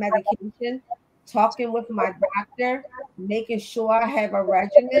off my medication, talking with my doctor, making sure I have a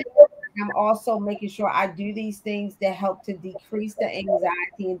regimen. I'm also making sure I do these things that help to decrease the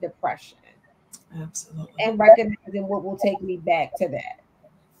anxiety and depression. Absolutely. And recognizing what will take me back to that.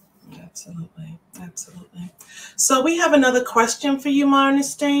 Absolutely. So we have another question for you,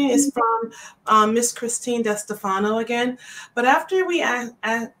 Ernestine. It's from Miss Christine DeStefano again. But after we ask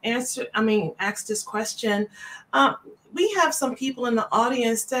this question, we have some people in the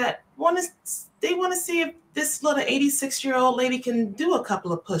audience that want to see if this little 86-year-old lady can do a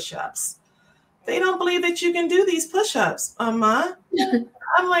couple of push-ups. They don't believe that you can do these push-ups, Ma.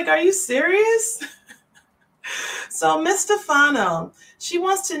 I'm like, are you serious? So Miss Stefano, she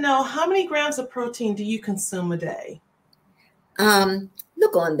wants to know, how many grams of protein do you consume a day?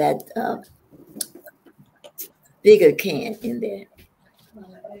 Look on that bigger can in there.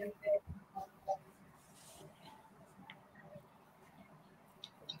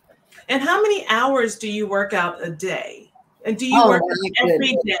 And how many hours do you work out a day? And do you work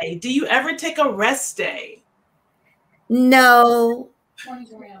every day? Do you ever take a rest day? No.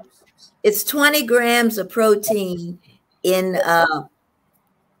 20 grams. It's 20 grams of protein in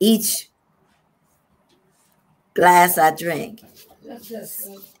each glass I drink.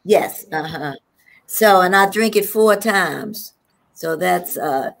 Yes. So, and I drink it 4 times. So that's,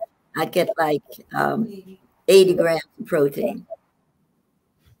 I get like 80 grams of protein.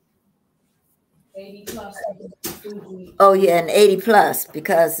 80 plus. Oh, yeah, and 80 plus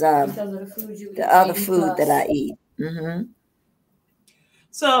because the other food that I eat.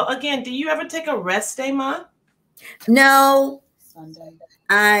 So again, do you ever take a rest day, Ma? No. Sunday.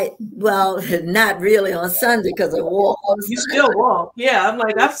 Well, not really on Sunday because I walk. You still walk. Yeah, I'm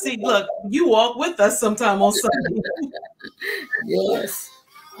like, look, you walk with us sometime on Sunday. Yes.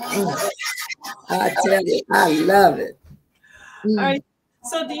 I tell you, I love it. All right.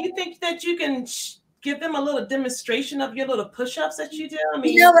 So do you think that you can give them a little demonstration of your little push-ups that you do? I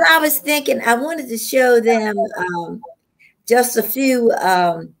mean, you know what I was thinking? I wanted to show them just a few,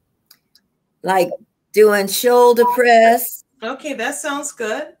 like doing shoulder press. Okay, that sounds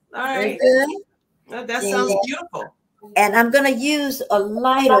good. All right. That sounds beautiful. And I'm going to use a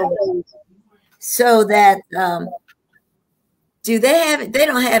lighter weight so that they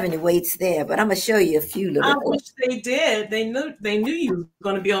don't have any weights there, but I'm going to show you a few little. I wish they did. They knew you were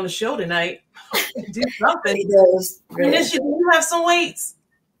going to be on the show tonight. Do something. Anisha, do you have some weights?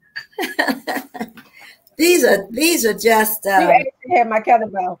 These are just I have my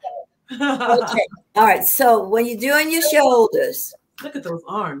kettlebell. Okay. All right. So when you're doing your shoulders, look at those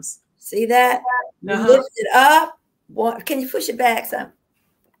arms. See that? You lift it up. Can you push it back some?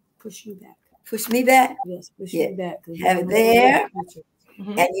 Push you back. Push me back? Yes, push you back. Have it there.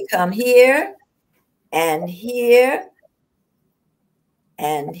 And you come here and here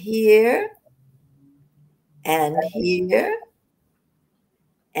and here and here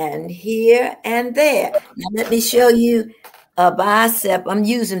and here and there. Now let me show you a bicep. I'm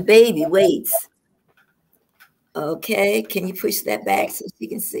using baby weights. Okay, can you push that back so you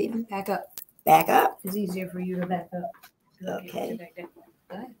can see them? Back up. Back up. It's easier for you to back up. Okay.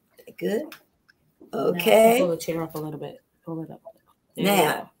 Good. Good. Okay. Pull the chair up a little bit. Pull it up.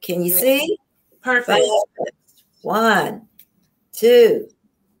 Now, can you see? Perfect. 1, 2,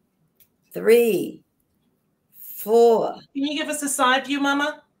 3, 4. Can you give us a side view,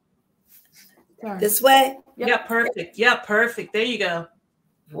 Mama? This way? Yep. Yeah, perfect. Yeah, perfect. There you go.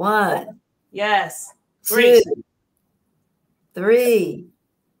 1. Yes. Great. 2, 3,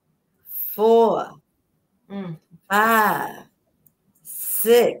 4, 5,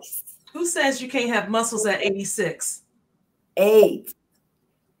 6. Who says you can't have muscles at 86? 8,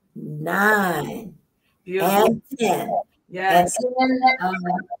 9, Beautiful. and 10. Yes. And then,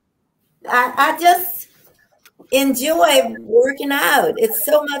 I just enjoy working out. It's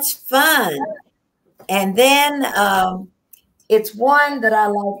so much fun. And then it's one that I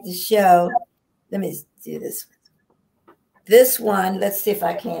like to show. Let me do this. this one, let's see if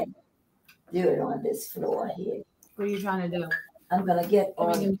I can do it on this floor here. What are you trying to do? I'm gonna get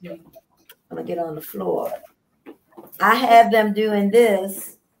on the floor. I have them doing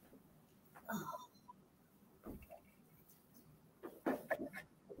this.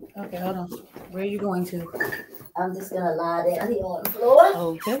 Okay, hold on. Where are you going to? I'm just gonna lie down here on the floor.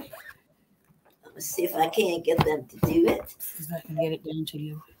 Okay. Let's see if I can get them to do it. If I can get it down to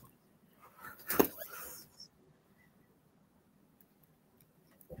you.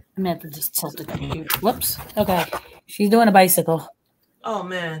 I'm gonna have to just tilt the computer. Whoops. Okay. She's doing a bicycle. Oh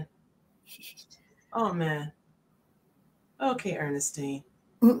man. Oh man. Okay, Ernestine.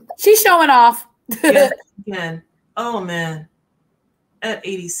 She's showing off. Yes, again. Oh man. At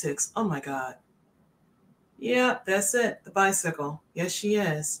 86. Oh my God. Yeah, that's it. The bicycle. Yes, she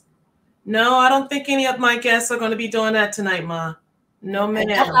is. No, I don't think any of my guests are going to be doing that tonight, Ma. No, ma'am.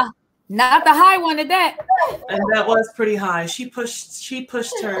 Not the high one at that. And that was pretty high. She pushed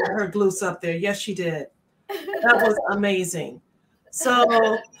her glutes up there. Yes, she did. That was amazing.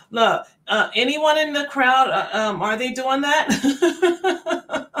 So look, anyone in the crowd, are they doing that?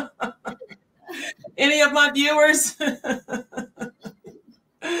 Any of my viewers?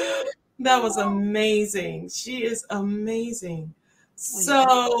 That was amazing. She is amazing.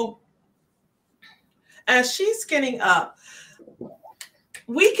 So as she's getting up,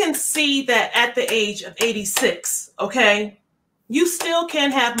 we can see that at the age of 86, okay, you still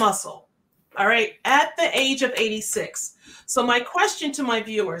can have muscle. All right, at the age of 86. So my question to my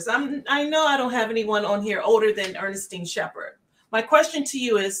viewers, I know I don't have anyone on here older than Ernestine Shepherd. My question to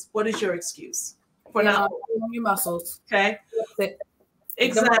you is, what is your excuse for not your muscles? Okay,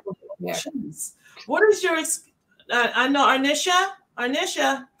 exactly. Yeah. What is your? I know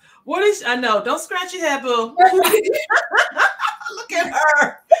Arnisha. What is? I know. Don't scratch your head, boo. Look at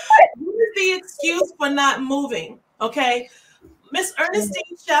her. What is the excuse for not moving? Okay, Miss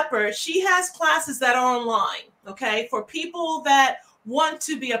Ernestine Shepherd. She has classes that are online. Okay, for people that want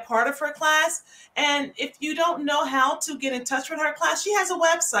to be a part of her class. And if you don't know how to get in touch with her class, she has a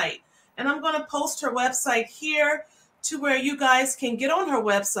website, and I'm going to post her website here to where you guys can get on her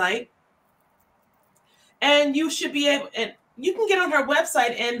website, and you should be able, and you can get on her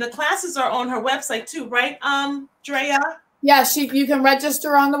website, and the classes are on her website too, right, Drea? Yes, you can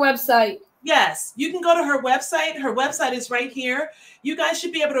register on the website. Yes, you can go to her website. Her website is right here. You guys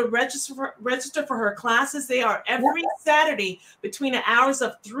should be able to register for her classes. They are every Saturday between the hours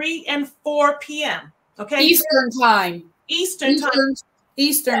of 3 and 4 p.m. Okay, Eastern time. Eastern time.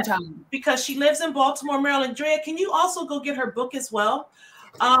 Eastern time. Because she lives in Baltimore, Maryland. Drea, can you also go get her book as well?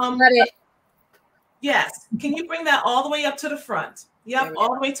 Yes. Can you bring that all the way up to the front? Yep,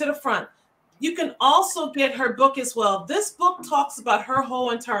 all the way to the front. You can also get her book as well. This book talks about her whole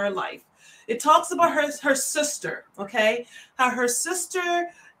entire life. It talks about her sister, okay? How her sister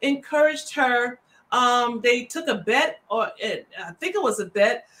encouraged her. They took a bet, I think it was a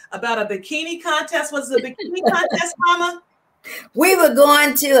bet about a bikini contest. Was it a bikini contest, Mama? We were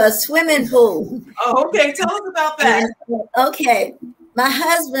going to a swimming pool. Oh, okay. Tell us about that. Okay. My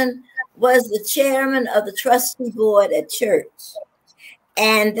husband was the chairman of the trustee board at church,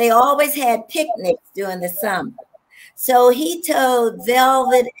 and they always had picnics during the summer. So he told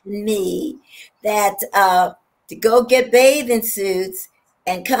Velvet and me that to go get bathing suits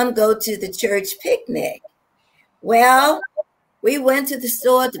and come go to the church picnic. Well, we went to the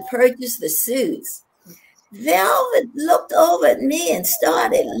store to purchase the suits. Velvet looked over at me and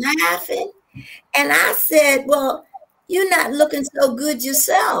started laughing. And I said, well, you're not looking so good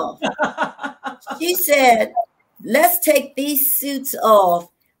yourself. She said, let's take these suits off.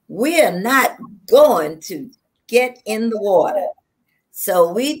 We're not going to get in the water.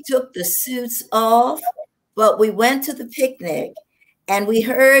 So we took the suits off, but we went to the picnic and we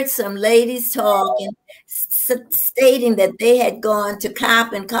heard some ladies talking, stating that they had gone to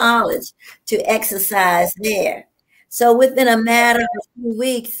Coppin College to exercise there. So within a matter of a few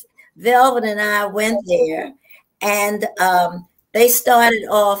weeks, Velvet and I went there, and they started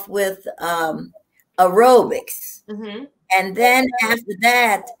off with aerobics. Mm-hmm. And then after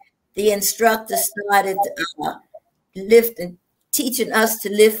that, the instructor started teaching us to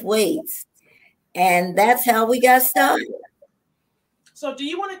lift weights. And that's how we got started. So do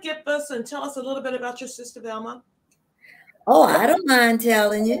you want to give us and tell us a little bit about your sister, Velma? Oh, I don't mind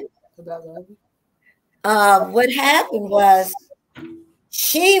telling you. What happened was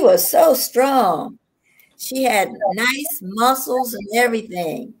she was so strong. She had nice muscles and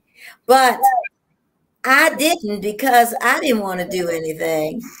everything. But I didn't, because I didn't want to do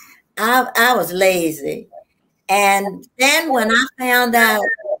anything. I was lazy. And then when I found out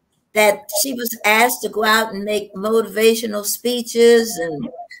that she was asked to go out and make motivational speeches and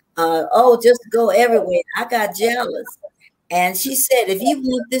just go everywhere. I got jealous. And she said, if you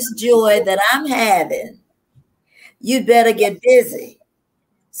want this joy that I'm having, you'd better get busy.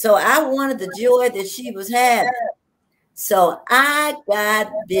 So I wanted the joy that she was having. So I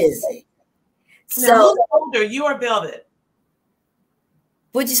got busy. Now, who's older, you or Velvet?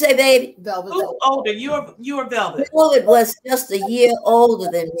 What'd you say, baby? Velvet. Who's older, you or Velvet? Velvet was just a year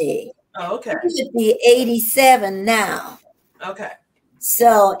older than me. Oh, okay. She would be 87 now. Okay.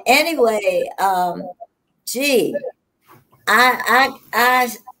 So anyway, gee,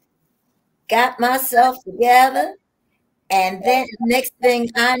 I got myself together, and then next thing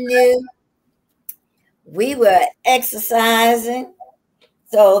I knew, we were exercising.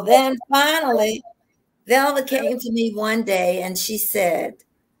 So then finally, Velva came to me one day and she said,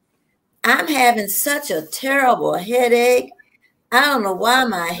 I'm having such a terrible headache. I don't know why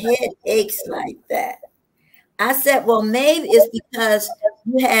my head aches like that. I said, well, maybe it's because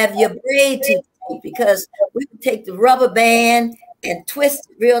you have your braid too tight, because we would take the rubber band and twist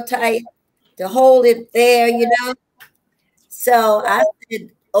it real tight to hold it there, you know. So I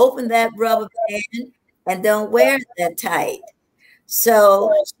said, open that rubber band and don't wear it that tight.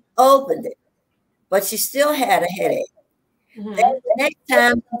 So she opened it, but she still had a headache. Mm-hmm. Then the next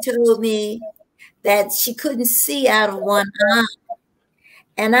time she told me that she couldn't see out of one eye.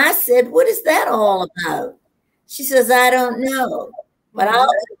 And I said, what is that all about? She says, I don't know, but I'll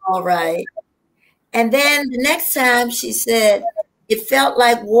be all right. And then the next time she said, it felt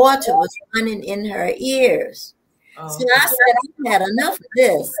like water was running in her ears. Oh. So I said, I've had enough of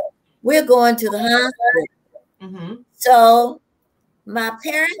this. We're going to the hospital. Mm-hmm. So my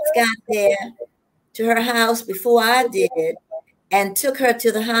parents got there to her house before I did and took her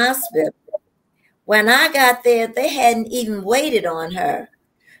to the hospital. When I got there, they hadn't even waited on her.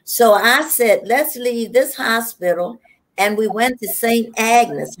 So I said, let's leave this hospital. And we went to St.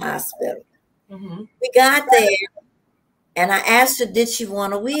 Agnes Hospital. Mm-hmm. We got there and I asked her, did she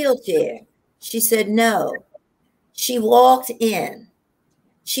want a wheelchair? She said, no. She walked in.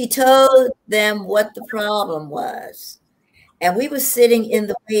 She told them what the problem was. And we were sitting in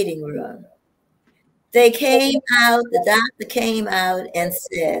the waiting room. They came out, the doctor came out and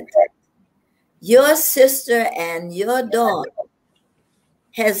said, your sister and your daughter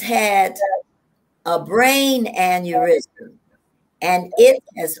has had a brain aneurysm and it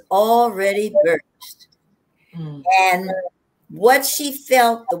has already burst. Mm. And what she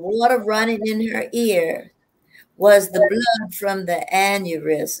felt, the water running in her ear, was the blood from the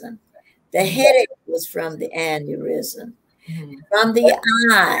aneurysm. The headache was from the aneurysm. Mm-hmm. From the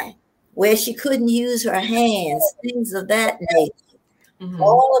eye, where she couldn't use her hands, things of that nature. Mm-hmm.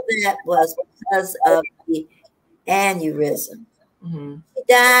 All of that was because of the aneurysm. Mm-hmm. She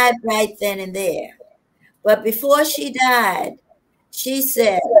died right then and there. But before she died, she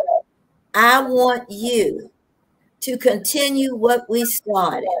said, I want you to continue what we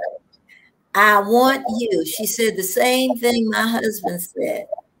started. I want you, she said the same thing my husband said,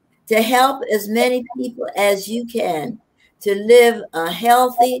 to help as many people as you can to live a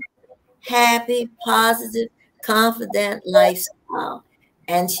healthy, happy, positive, confident lifestyle.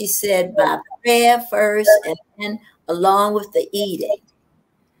 And she said by prayer first and then along with the eating.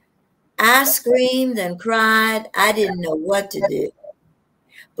 I screamed and cried. I didn't know what to do.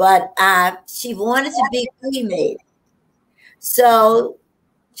 But she wanted to be cremated. So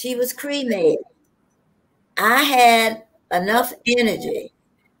she was cremated. I had enough energy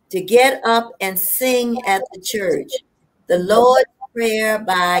to get up and sing at the church, the Lord's Prayer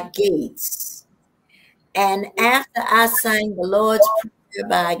by Gates. And after I sang the Lord's Prayer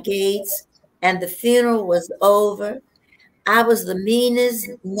by Gates and the funeral was over, I was the meanest,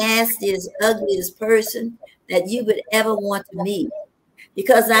 nastiest, ugliest person that you would ever want to meet,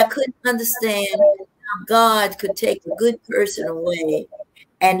 because I couldn't understand how God could take a good person away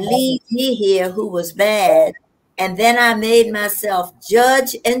and leave me here who was bad. And then I made myself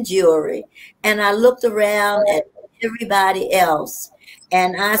judge and jury. And I looked around at everybody else.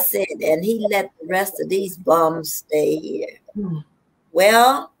 And I said, and he let the rest of these bums stay here.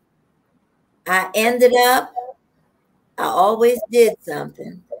 Well, I ended up, I always did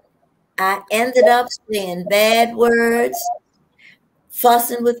something. I ended up saying bad words,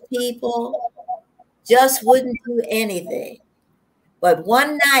 fussing with people, just wouldn't do anything. But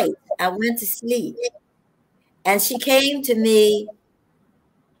one night I went to sleep and she came to me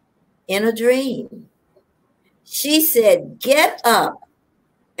in a dream. She said, get up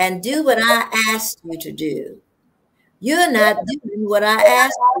and do what I asked you to do. You're not doing what I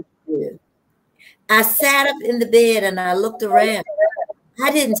asked you to do. I sat up in the bed and I looked around.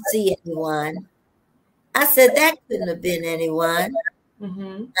 I didn't see anyone. I said, that couldn't have been anyone.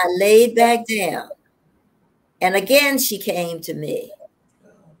 I laid back down. And again, she came to me.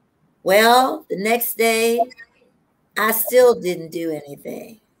 Well, the next day, I still didn't do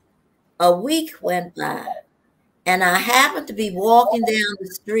anything. A week went by, and I happened to be walking down the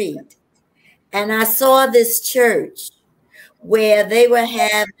street, and I saw this church where they were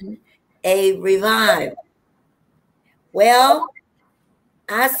having a revival. Well,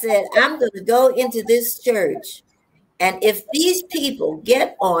 I said, I'm going to go into this church, and if these people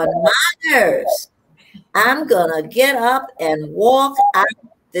get on my nerves, I'm going to get up and walk out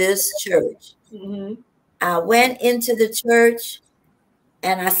this church. I went into the church,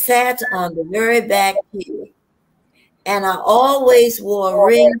 and I sat on the very back pew. And I always wore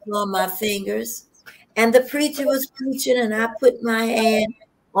rings on my fingers. And the preacher was preaching, and I put my hand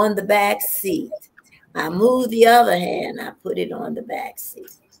on the back seat. I moved the other hand, I put it on the back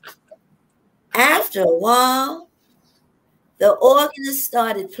seat. After a while, the organist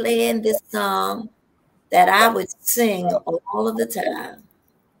started playing this song that I would sing all of the time.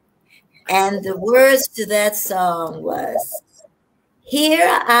 And the words to that song was, "Here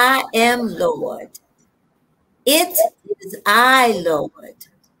I am, Lord. It is I, Lord.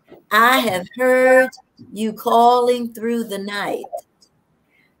 I have heard you calling through the night.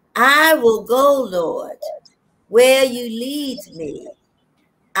 I will go, Lord, where you lead me.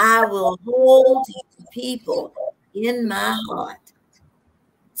 I will hold you people in my heart."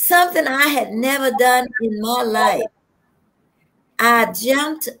 Something I had never done in my life. I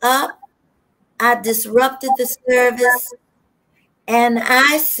jumped up, I disrupted the service, and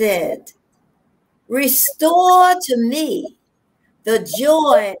I said, "Restore to me the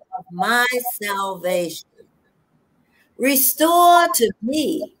joy of my salvation. Restore to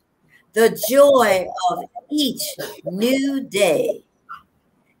me the joy of each new day.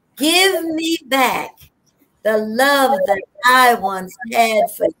 Give me back the love that I once had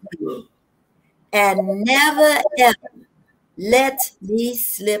for you, and never ever let me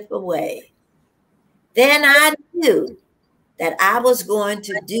slip away." Then I knew that I was going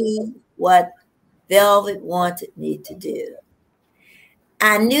to do what Velvet wanted me to do.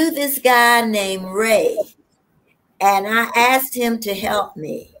 I knew this guy named Ray, and I asked him to help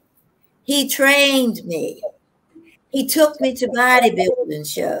me. He trained me. He took me to bodybuilding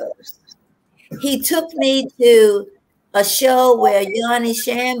shows. He took me to a show where Yanni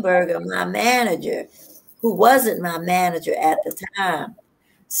Schamberger, my manager, who wasn't my manager at the time,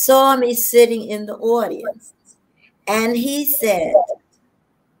 saw me sitting in the audience. And he said,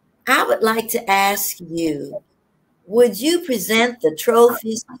 "I would like to ask you, would you present the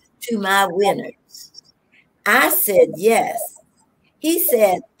trophies to my winners?" I said, "Yes." He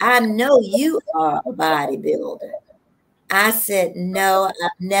said, "I know you are a bodybuilder." I said, "No,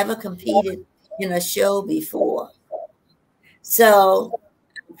 I've never competed in a show before." So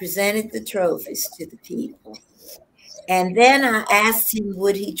I presented the trophies to the people. And then I asked him,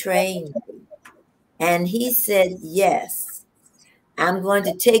 would he train me? And he said, "Yes. I'm going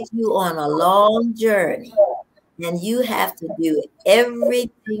to take you on a long journey, and you have to do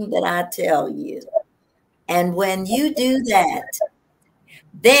everything that I tell you. And when you do that,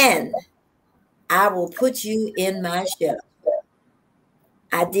 then I will put you in my show."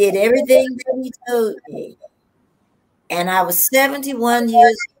 I did everything that he told me. And I was 71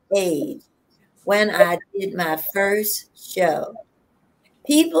 years of age when I did my first show.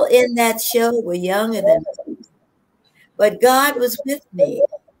 People in that show were younger than me, but God was with me.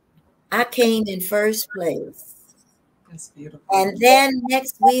 I came in first place. That's beautiful. And then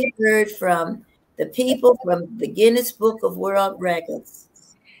next we heard from the people from the Guinness Book of World Records.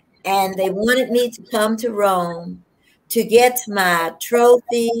 And they wanted me to come to Rome to get my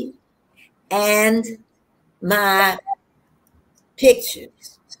trophy and my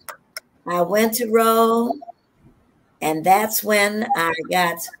pictures. I went to Rome, and that's when I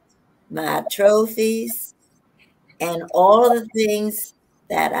got my trophies and all of the things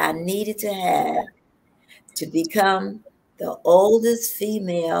that I needed to have to become the oldest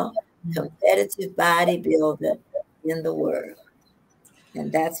female competitive bodybuilder in the world.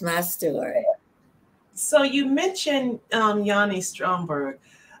 And that's my story. So you mentioned Yanni Stromberg.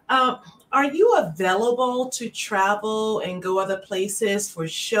 Are you available to travel and go other places for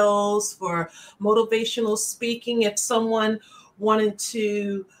shows, for motivational speaking, if someone wanted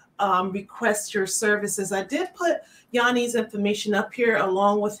to request your services? I did put Yanni's information up here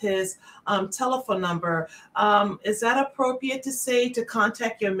along with his telephone number. Is that appropriate to say to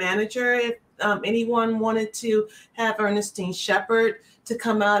contact your manager if anyone wanted to have Ernestine Shepherd to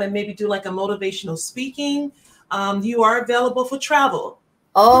come out and maybe do like a motivational speaking? You are available for travel.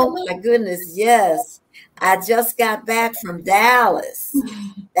 Oh my goodness, yes. I just got back from Dallas.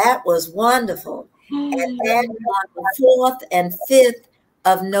 That was wonderful. And then on the 4th and 5th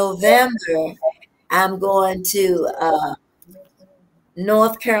of November, I'm going to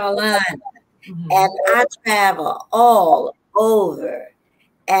North Carolina. And I travel all over.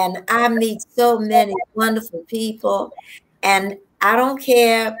 And I meet so many wonderful people. And I don't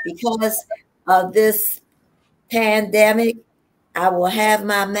care, because of this pandemic, I will have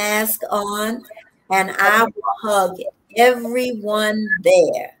my mask on and I will hug everyone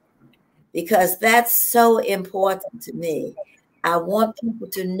there, because that's so important to me. I want people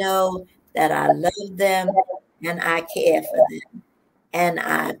to know that I love them and I care for them. And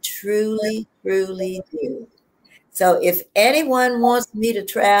I truly, truly do. So if anyone wants me to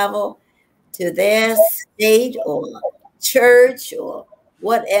travel to their state or church or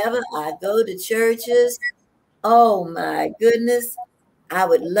whatever, I go to churches. Oh my goodness, I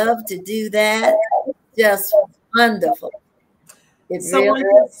would love to do that. Just wonderful.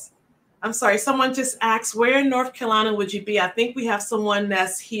 I'm sorry, someone just asked, where in North Carolina would you be? I think we have someone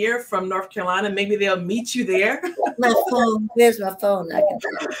that's here from North Carolina. Maybe they'll meet you there. My phone, where's my phone? I can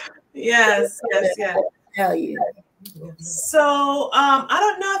tell you. Yes. Tell you. So I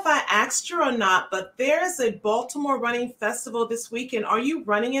don't know if I asked you or not, but there's a Baltimore Running Festival this weekend. Are you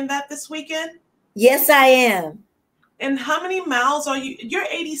running in that this weekend? Yes, I am. And how many miles are you? You're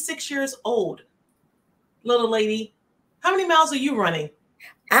 86 years old, little lady. How many miles are you running?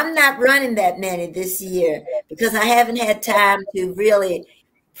 I'm not running that many this year because I haven't had time to really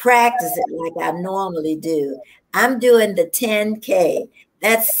practice it like I normally do. I'm doing the 10K.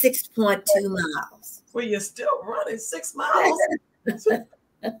 That's 6.2 miles. Well, you're still running 6 miles.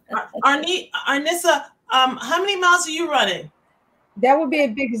 Arnissa, how many miles are you running? That would be a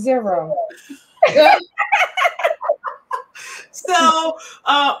big 0. So,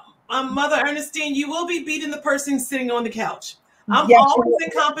 Mother Ernestine, you will be beating the person sitting on the couch. I'm always in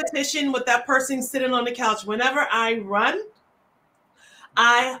competition with that person sitting on the couch. Whenever I run,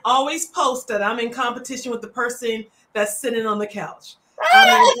 I always post that I'm in competition with the person that's sitting on the couch.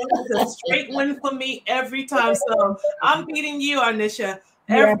 It's a straight win for me every time. So I'm beating you, Arnisha,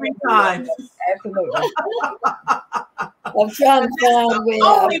 every time. Absolutely. I'm trying to find the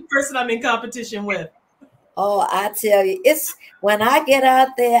only person I'm in competition with. Oh, I tell you, it's when I get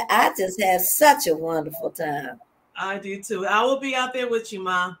out there, I just have such a wonderful time. I do too. I will be out there with you,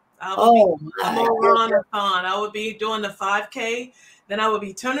 Ma. I'm a run-a-thon. I will be doing the 5K. Then I will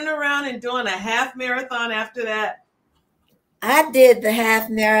be turning around and doing a half marathon after that. I did the half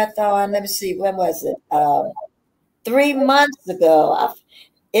marathon. Let me see. When was it? 3 months ago.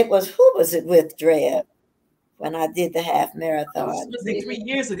 Who was it with, Drea? When I did the half marathon. I was like 3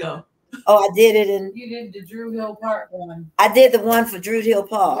 years ago. Oh, I did it You did the Drew Hill Park one. I did the one for Drew Hill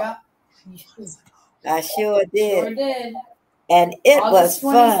Park. Yeah. I sure did. Sure did. And it was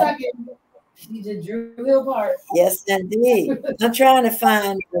fun. You did Drew Hill Park. Yes, indeed. I'm trying to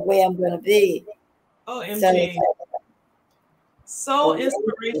find where I'm going to be. Oh, MJ. So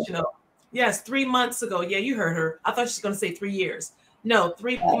inspirational. Yes, 3 months ago. Yeah, you heard her. I thought she was going to say 3 years. No,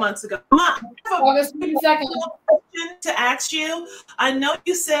 3 months ago. August 22nd. To ask you. I know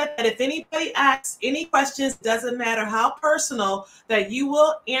you said that if anybody asks any questions, doesn't matter how personal, that you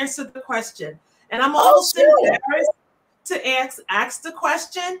will answer the question. And I'm almost embarrassed to ask the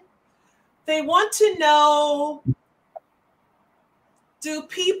question. They want to know, do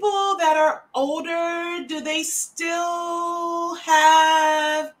people that are older, do they still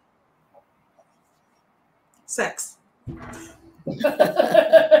have sex?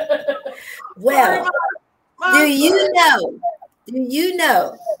 Well, do you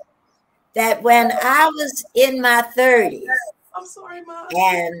know that when I was in my 30s, I'm sorry, Mom.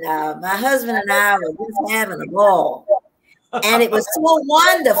 And my husband and I were just having a ball, and it was so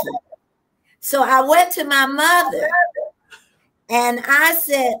wonderful. So I went to my mother and I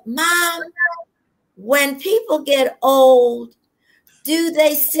said, Mom, when people get old, do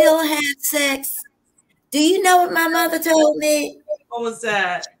they still have sex? Do you know what my mother told me? What was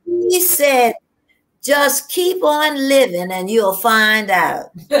that? She said, just keep on living and you'll find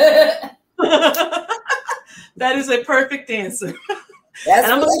out. That is a perfect answer. And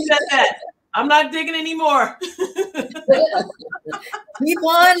I'm going to leave it at that. I'm not digging anymore. Keep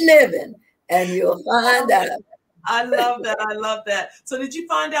on living and you'll find out. I love that. I love that. So did you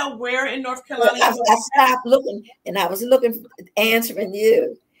find out where in North Carolina? I stopped looking and I was answering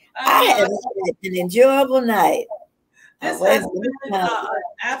you. I had an enjoyable night. This has been an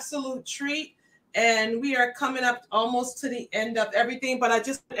absolute treat. and we are coming up almost to the end of everything. But I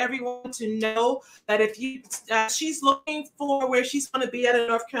just want everyone to know that if you, she's looking for where she's going to be at in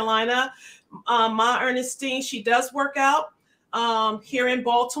North Carolina. Ma Ernestine, she does work out here in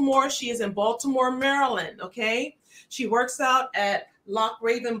Baltimore. She is in Baltimore, Maryland. Okay, she works out at Loch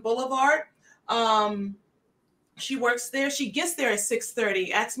Raven Boulevard. She works there. She gets there at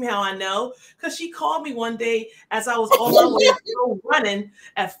 6:30. Ask me how I know, because she called me one day as I was on my way to go running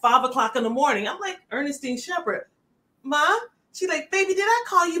at 5 o'clock in the morning. I'm like, Ernestine Shepherd, Ma? She's like, baby, did I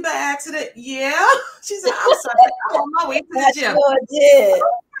call you by accident? Yeah. She said, I'm sorry. I'm on my way to the gym. Sure did.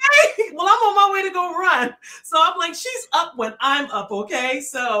 Okay. Well, I'm on my way to go run. So I'm like, she's up when I'm up, okay?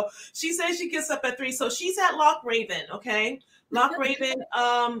 So she says she gets up at 3. So she's at Loch Raven, okay? Loch Raven,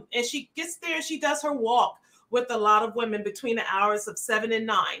 and she gets there, she does her walk with a lot of women between the hours of 7 and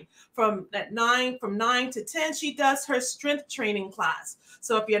 9. From 9 to 10, she does her strength training class.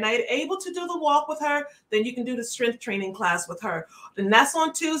 So if you're not able to do the walk with her, then you can do the strength training class with her. And that's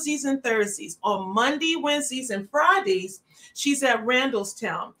on Tuesdays and Thursdays. On Monday, Wednesdays, and Fridays, she's at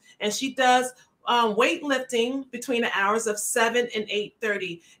Randallstown, and she does weightlifting between the hours of 7 and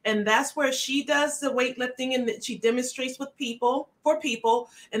 8:30. And that's where she does the weightlifting, and she demonstrates with people,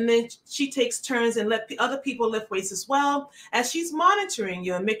 and then she takes turns and let other people lift weights as well, as she's monitoring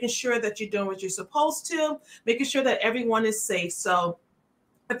you and making sure that you're doing what you're supposed to, making sure that everyone is safe. So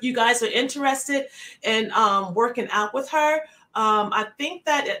if you guys are interested in working out with her, I think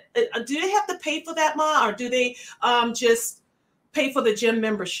that do they have to pay for that, Ma, or do they just pay for the gym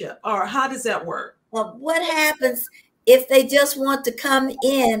membership, or how does that work? Well, what happens if they just want to come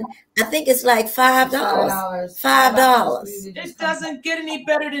in? I think it's like $5. $5. It doesn't get any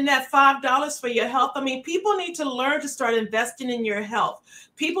better than that. $5 for your health. I mean, people need to learn to start investing in your health.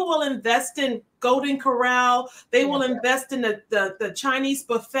 People will invest in Golden Corral. They will invest in the Chinese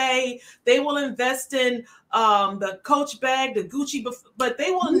buffet. They will invest in the Coach bag, the Gucci buffet, but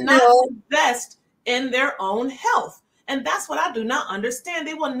they will not invest in their own health. And that's what I do not understand.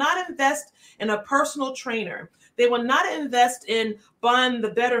 They will not invest in a personal trainer. They will not invest in buying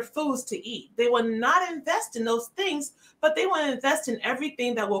the better foods to eat. They will not invest in those things, but they will invest in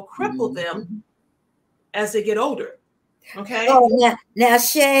everything that will cripple them as they get older. Okay. Oh, now,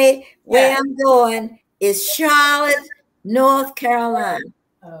 Shay, where I'm going is Charlotte, North Carolina.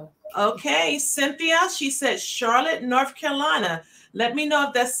 Oh. Okay, Cynthia, she said Charlotte, North Carolina. Let me know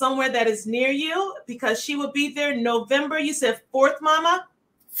if that's somewhere that is near you, because she will be there November. You said 4th, Mama?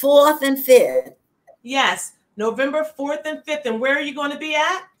 4th and 5th. Yes, November 4th and 5th. And where are you going to be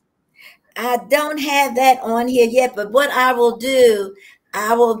at? I don't have that on here yet, but what I will do,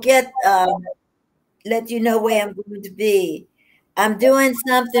 I will get let you know where I'm going to be. I'm doing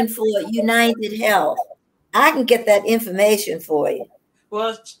something for United Health. I can get that information for you.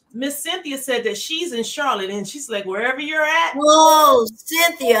 Well, Miss Cynthia said that she's in Charlotte, and she's like, wherever you're at. Oh,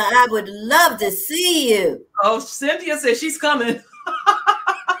 Cynthia, I would love to see you. Oh, Cynthia said she's coming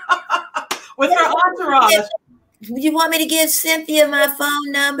with her entourage. You want me to give Cynthia my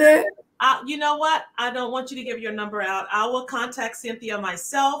phone number? You know what? I don't want you to give your number out. I will contact Cynthia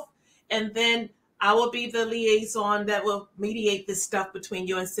myself, and then I will be the liaison that will mediate this stuff between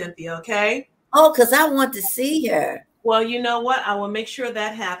you and Cynthia, okay? Oh, because I want to see her. Well, you know what? I will make sure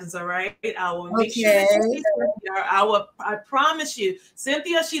that happens, all right? I will make sure that you see Cynthia. I promise you.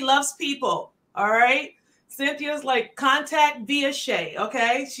 Cynthia, she loves people, all right? Cynthia's like, contact via Shay,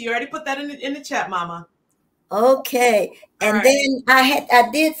 okay? She already put that in the chat, Mama. Okay. And then I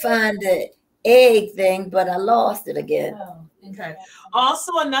did find the egg thing, but I lost it again. Oh, okay.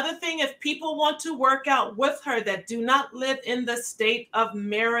 Also, another thing, if people want to work out with her that do not live in the state of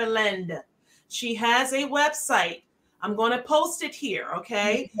Maryland, she has a website. I'm going to post it here,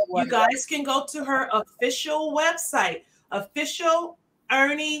 okay? You guys can go to her official website,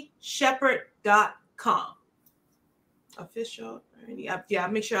 officialernieshepherd.com. Official Ernie. Yeah,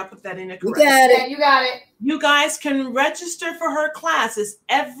 make sure I put that in there correct. You got it. You got it. You guys can register for her classes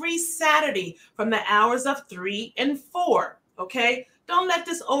every Saturday from the hours of 3 and 4, okay? Don't let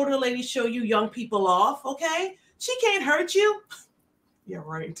this older lady show you young people off, okay? She can't hurt you. Yeah,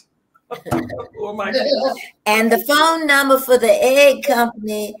 right. Oh my God. And the phone number for the egg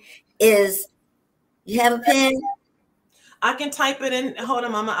company is, you have a pen? I can type it in. Hold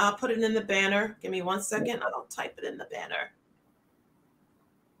on, Mama. I'll put it in the banner. Give me 1 second. I'll type it in the banner.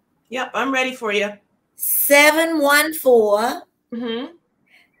 Yep, I'm ready for you. 714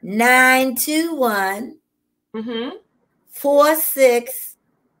 921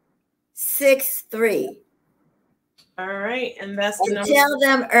 4663. All right, and that's the number. Tell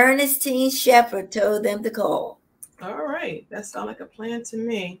them Ernestine Shepherd told them to call. All right, that sounds like a plan to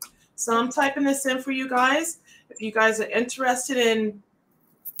me. So I'm typing this in for you guys. If you guys are interested in,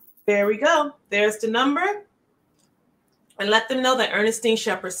 there we go. There's the number. And let them know that Ernestine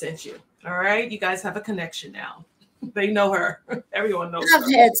Shepherd sent you. All right. You guys have a connection now. They know her. Everyone knows I've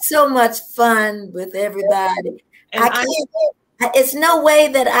her. had so much fun with everybody. And I can't, it's no way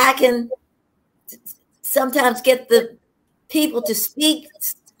that I can sometimes get the people to speak,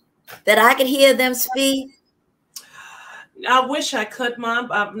 that I can hear them speak. I wish I could,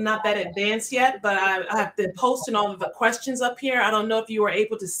 Mom. I'm not that advanced yet, but I've been posting all of the questions up here. I don't know if you were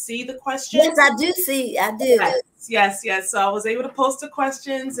able to see the questions. Yes, I do see. I do. Yes. So I was able to post the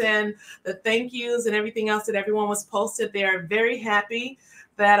questions and the thank yous and everything else that everyone was posted. They're very happy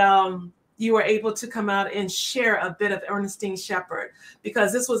that you were able to come out and share a bit of Ernestine Shepherd,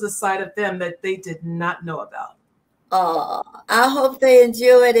 because this was a side of them that they did not know about. Oh, I hope they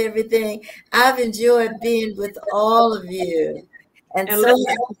enjoyed everything. I've enjoyed being with all of you. And so,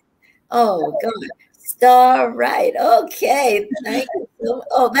 oh, God. Star right. Okay. Thank you.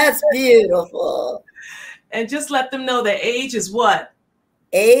 Oh, that's beautiful. And just let them know that age is what?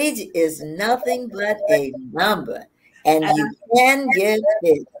 Age is nothing but a number. And you can get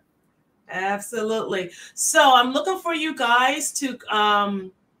it. Absolutely. So I'm looking for you guys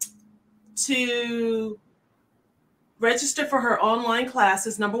to register for her online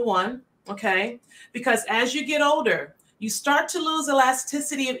classes, number one, okay? Because as you get older, you start to lose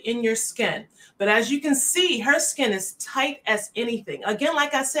elasticity in your skin. But as you can see, her skin is tight as anything. Again,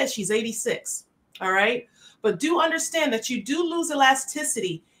 like I said, she's 86, all right? But do understand that you do lose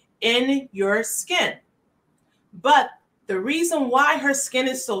elasticity in your skin. But the reason why her skin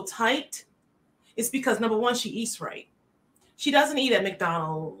is so tight is because, number one, she eats right. She doesn't eat at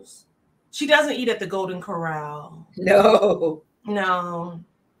McDonald's. She doesn't eat at the Golden Corral. No.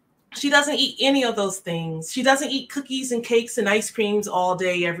 She doesn't eat any of those things. She doesn't eat cookies and cakes and ice creams all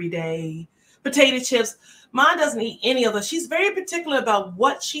day, every day. Potato chips. Mom doesn't eat any of those. She's very particular about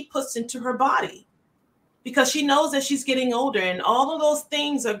what she puts into her body, because she knows that she's getting older, and all of those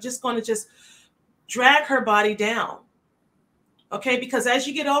things are just going to just drag her body down. Okay, because as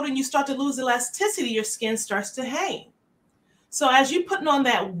you get older and you start to lose elasticity, your skin starts to hang. So as you're putting on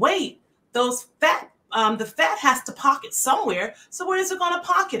that weight, those fat, the fat has to pocket somewhere. So where is it going to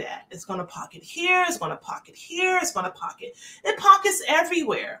pocket at? It's going to pocket here. It's going to pocket here. It's going to pocket. It pockets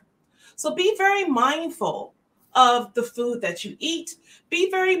everywhere. So be very mindful of the food that you eat.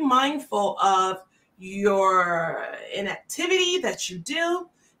 Be very mindful of your inactivity that you do.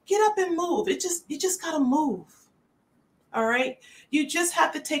 Get up and move. You just got to move. All right. You just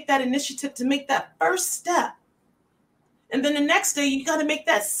have to take that initiative to make that first step. And then the next day, you got to make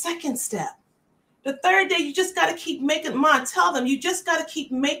that second step. The third day, you just got to keep making, Mom, tell them, you just got to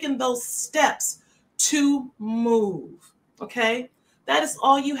keep making those steps to move. Okay. That is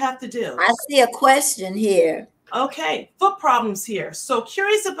all you have to do. I see a question here. Okay. Foot problems here. So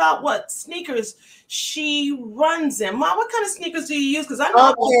curious about what sneakers she runs in. Mom, what kind of sneakers do you use? Because I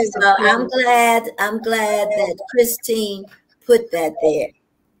know. Okay, well, I'm glad that Christine put that there.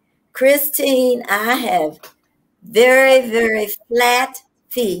 Christine, I have very, very flat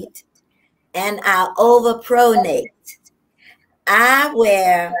feet, and I overpronate. I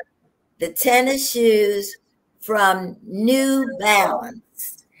wear the tennis shoes from New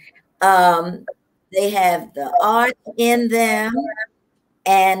Balance. They have the art in them,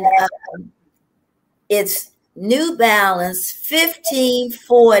 and it's New Balance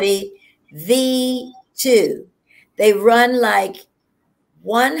 1540 V2. They run like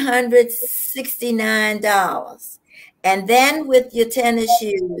 $169. And then with your tennis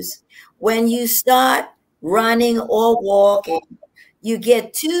shoes, when you start running or walking, you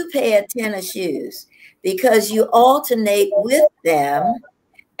get 2 pair of tennis shoes, because you alternate with them.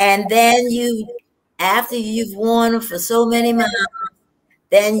 And then after you've worn them for so many miles,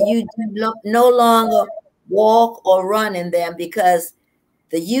 then you no longer walk or run in them, because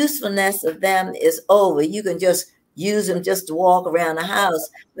the usefulness of them is over. You can just use them just to walk around the house,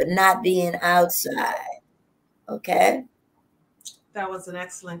 but not being outside. Okay? That was an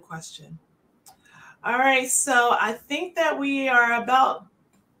excellent question. All right, so I think that we are about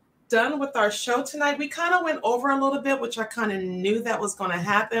done with our show tonight. We kind of went over a little bit, which I kind of knew that was going to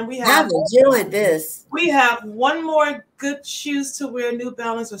happen. I've enjoyed this. We have one more good shoes to wear. New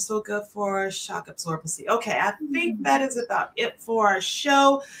Balance are so good for shock absorbency. Okay, I think that is about it for our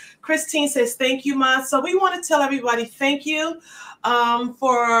show. Christine says, thank you, Ma. So we want to tell everybody thank you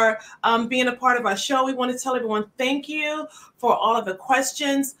for being a part of our show. We want to tell everyone thank you for all of the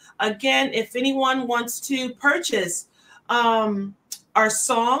questions. Again, if anyone wants to purchase our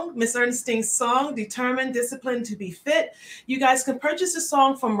song, Miss Ernestine's song, Determined, Disciplined to be Fit. You guys can purchase the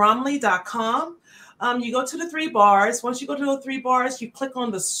song from Romley.com. You go to the 3 bars. Once you go to the 3 bars, you click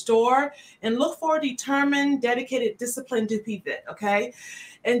on the store and look for Determined, Dedicated, Disciplined to be Fit, okay?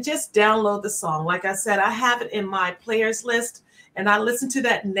 And just download the song. Like I said, I have it in my players list. And I listen to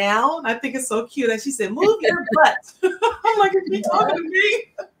that now, and I think it's so cute. And she said, "Move your butt." I'm like, "Is she talking to me?"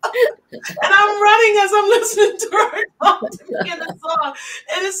 And I'm running as I'm listening to her in the song.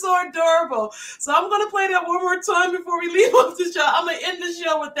 It is so adorable. So I'm going to play that one more time before we leave off the show. I'm going to end the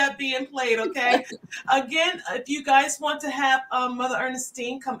show with that being played, okay? Again, if you guys want to have Mother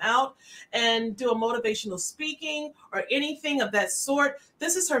Ernestine come out and do a motivational speaking or anything of that sort,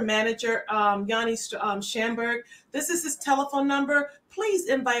 this is her manager, Yanni Schamberg. This is his telephone number. Please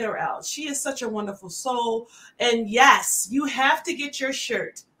invite her out. She is such a wonderful soul. And yes, you have to get your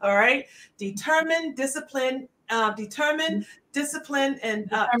shirt. All right. Determined, disciplined, disciplined, and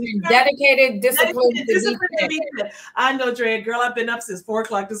dedicated, disciplined to be fit. I know, Drea, girl, I've been up since 4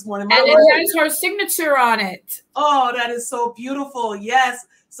 o'clock this morning. And it has her signature on it. Oh, that is so beautiful. Yes.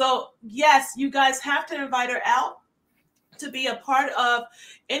 So, yes, you guys have to invite her out to be a part of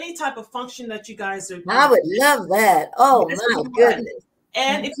any type of function that you guys are doing. I would love that. Oh, yes, my goodness.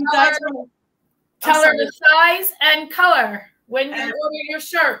 And if you guys tell her the size and color. When you order your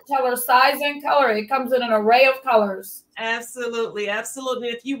shirt, tell her size and color. It comes in an array of colors. Absolutely. Absolutely.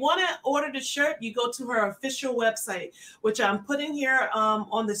 If you want to order the shirt, you go to her official website, which I'm putting here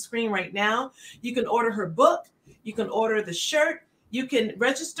on the screen right now. You can order her book. You can order the shirt. You can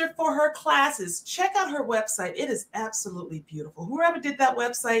register for her classes. Check out her website. It is absolutely beautiful. Whoever did that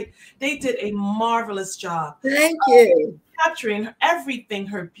website, they did a marvelous job. Thank you. Capturing everything,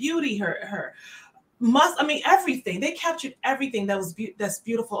 her beauty, everything. They captured everything that's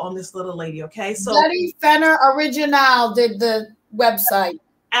beautiful on this little lady. Okay, so Betty Fenner Original did the website.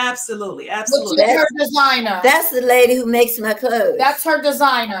 Absolutely. Which is her designer. That's the lady who makes my clothes. That's her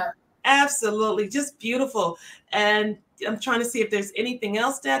designer. Absolutely, just beautiful. And I'm trying to see if there's anything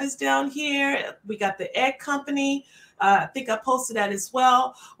else that is down here. We got the egg company. I think I posted that as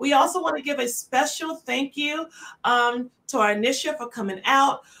well. We also want to give a special thank you to our Nisha for coming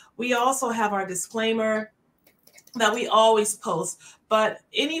out. We also have our disclaimer that we always post. But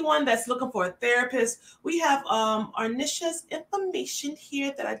anyone that's looking for a therapist, we have our Nisha's information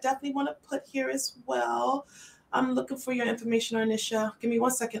here that I definitely want to put here as well. I'm looking for your information, Arnisha. Give me 1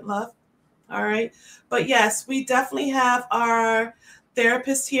 second, love. All right. But yes, we definitely have our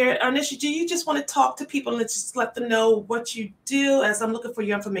therapist here. Arnisha, do you just want to talk to people and just let them know what you do as I'm looking for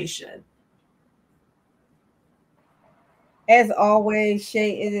your information? As always,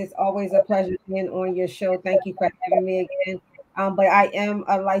 Shay, it is always a pleasure being on your show. Thank you for having me again. But I am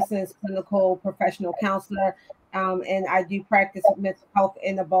a licensed clinical professional counselor, and I do practice mental health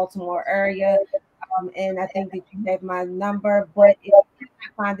in the Baltimore area. And I think that you have my number, but if you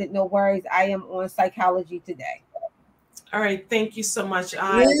can't find it, no worries. I am on Psychology Today. All right. Thank you so much.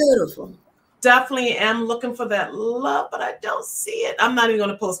 Beautiful. Definitely am looking for that love, but I don't see it. I'm not even going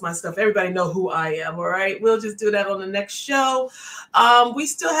to post my stuff. Everybody know who I am. All right. We'll just do that on the next show. We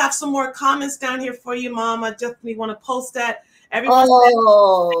still have some more comments down here for you, Mom. I definitely want to post that. Everyone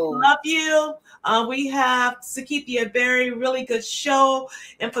love you. We have Sakithia Berry, really good show.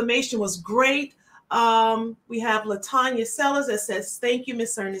 Information was great. We have LaTanya Sellers that says, "Thank you,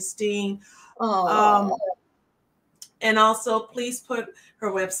 Miss Ernestine." And also, please put her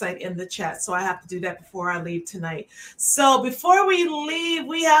website in the chat. So I have to do that before I leave tonight. So before we leave,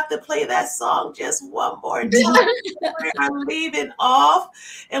 we have to play that song just one more time. We are leaving off,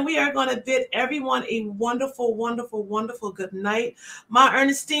 and we are going to bid everyone a wonderful, wonderful, wonderful good night. Ma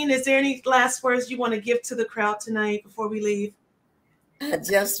Ernestine, is there any last words you want to give to the crowd tonight before we leave? I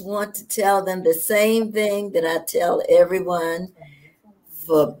just want to tell them the same thing that I tell everyone.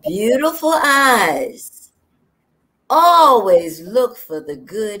 For beautiful eyes, always look for the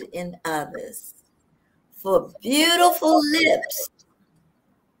good in others. For beautiful lips,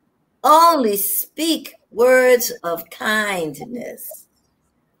 only speak words of kindness.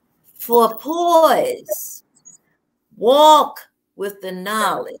 For poise, walk with the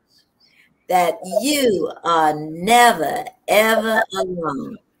knowledge that you are never, ever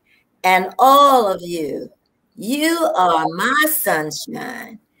alone. And all of you, you are my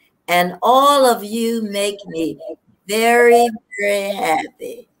sunshine. And all of you make me very, very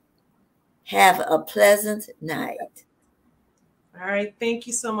happy. Have a pleasant night. All right. Thank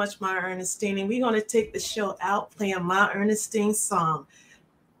you so much, Ma Ernestine. And we're going to take the show out playing Ma Ernestine's song,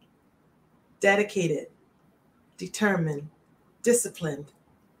 Dedicated, Determined, Disciplined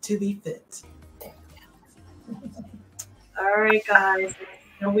to be Fit. All right, guys.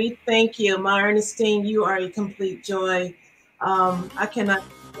 And we thank you. My Ernestine, you are a complete joy. I cannot.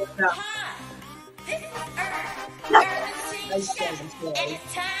 Hi, this is Ernestine, and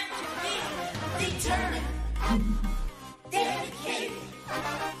it's time to be determined, dedicated,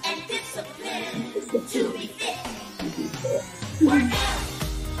 and disciplined to be fit. Work out.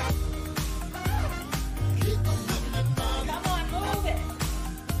 Come on, move it.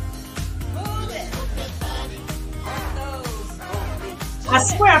 Move it. I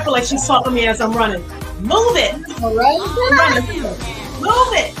swear I feel like she's talking to me as I'm running. Move it. All right. I'm running.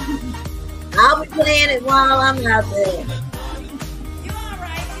 Move it. I'll be playing it while I'm out there. You all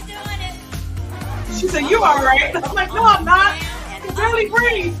right? You doing it? She said, you all right? I'm like, no, I'm not. I can barely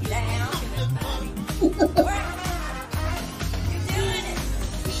breathe.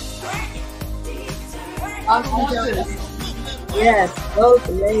 Yes, both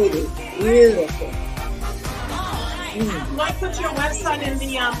ladies. Beautiful. Might put your website in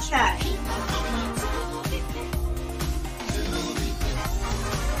the chat.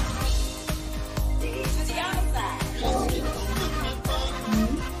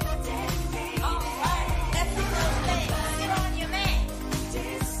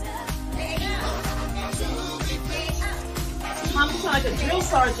 I'm like a drill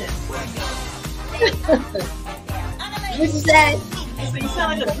sergeant. What you say? So you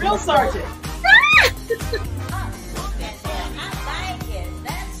sound like a drill sergeant.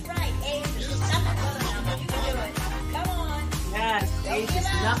 Yes, age is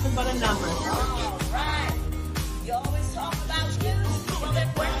nothing but a number. All right. You always talk about glutes. Well, then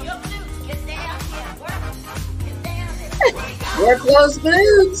work your glutes. Get down here. Work. Get down there. Work those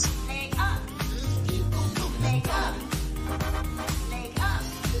glutes. Leg up. Leg up. Leg up.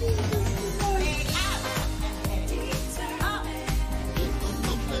 Leg out.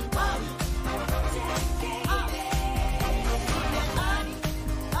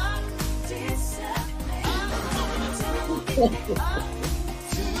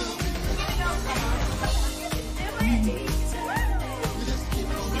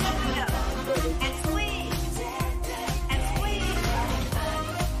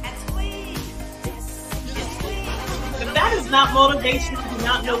 If that is not motivation, you do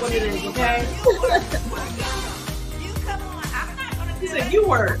not know what it is, okay? You come on. I'm not gonna He do said, it. you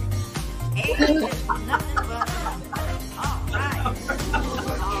work. Age is nothing but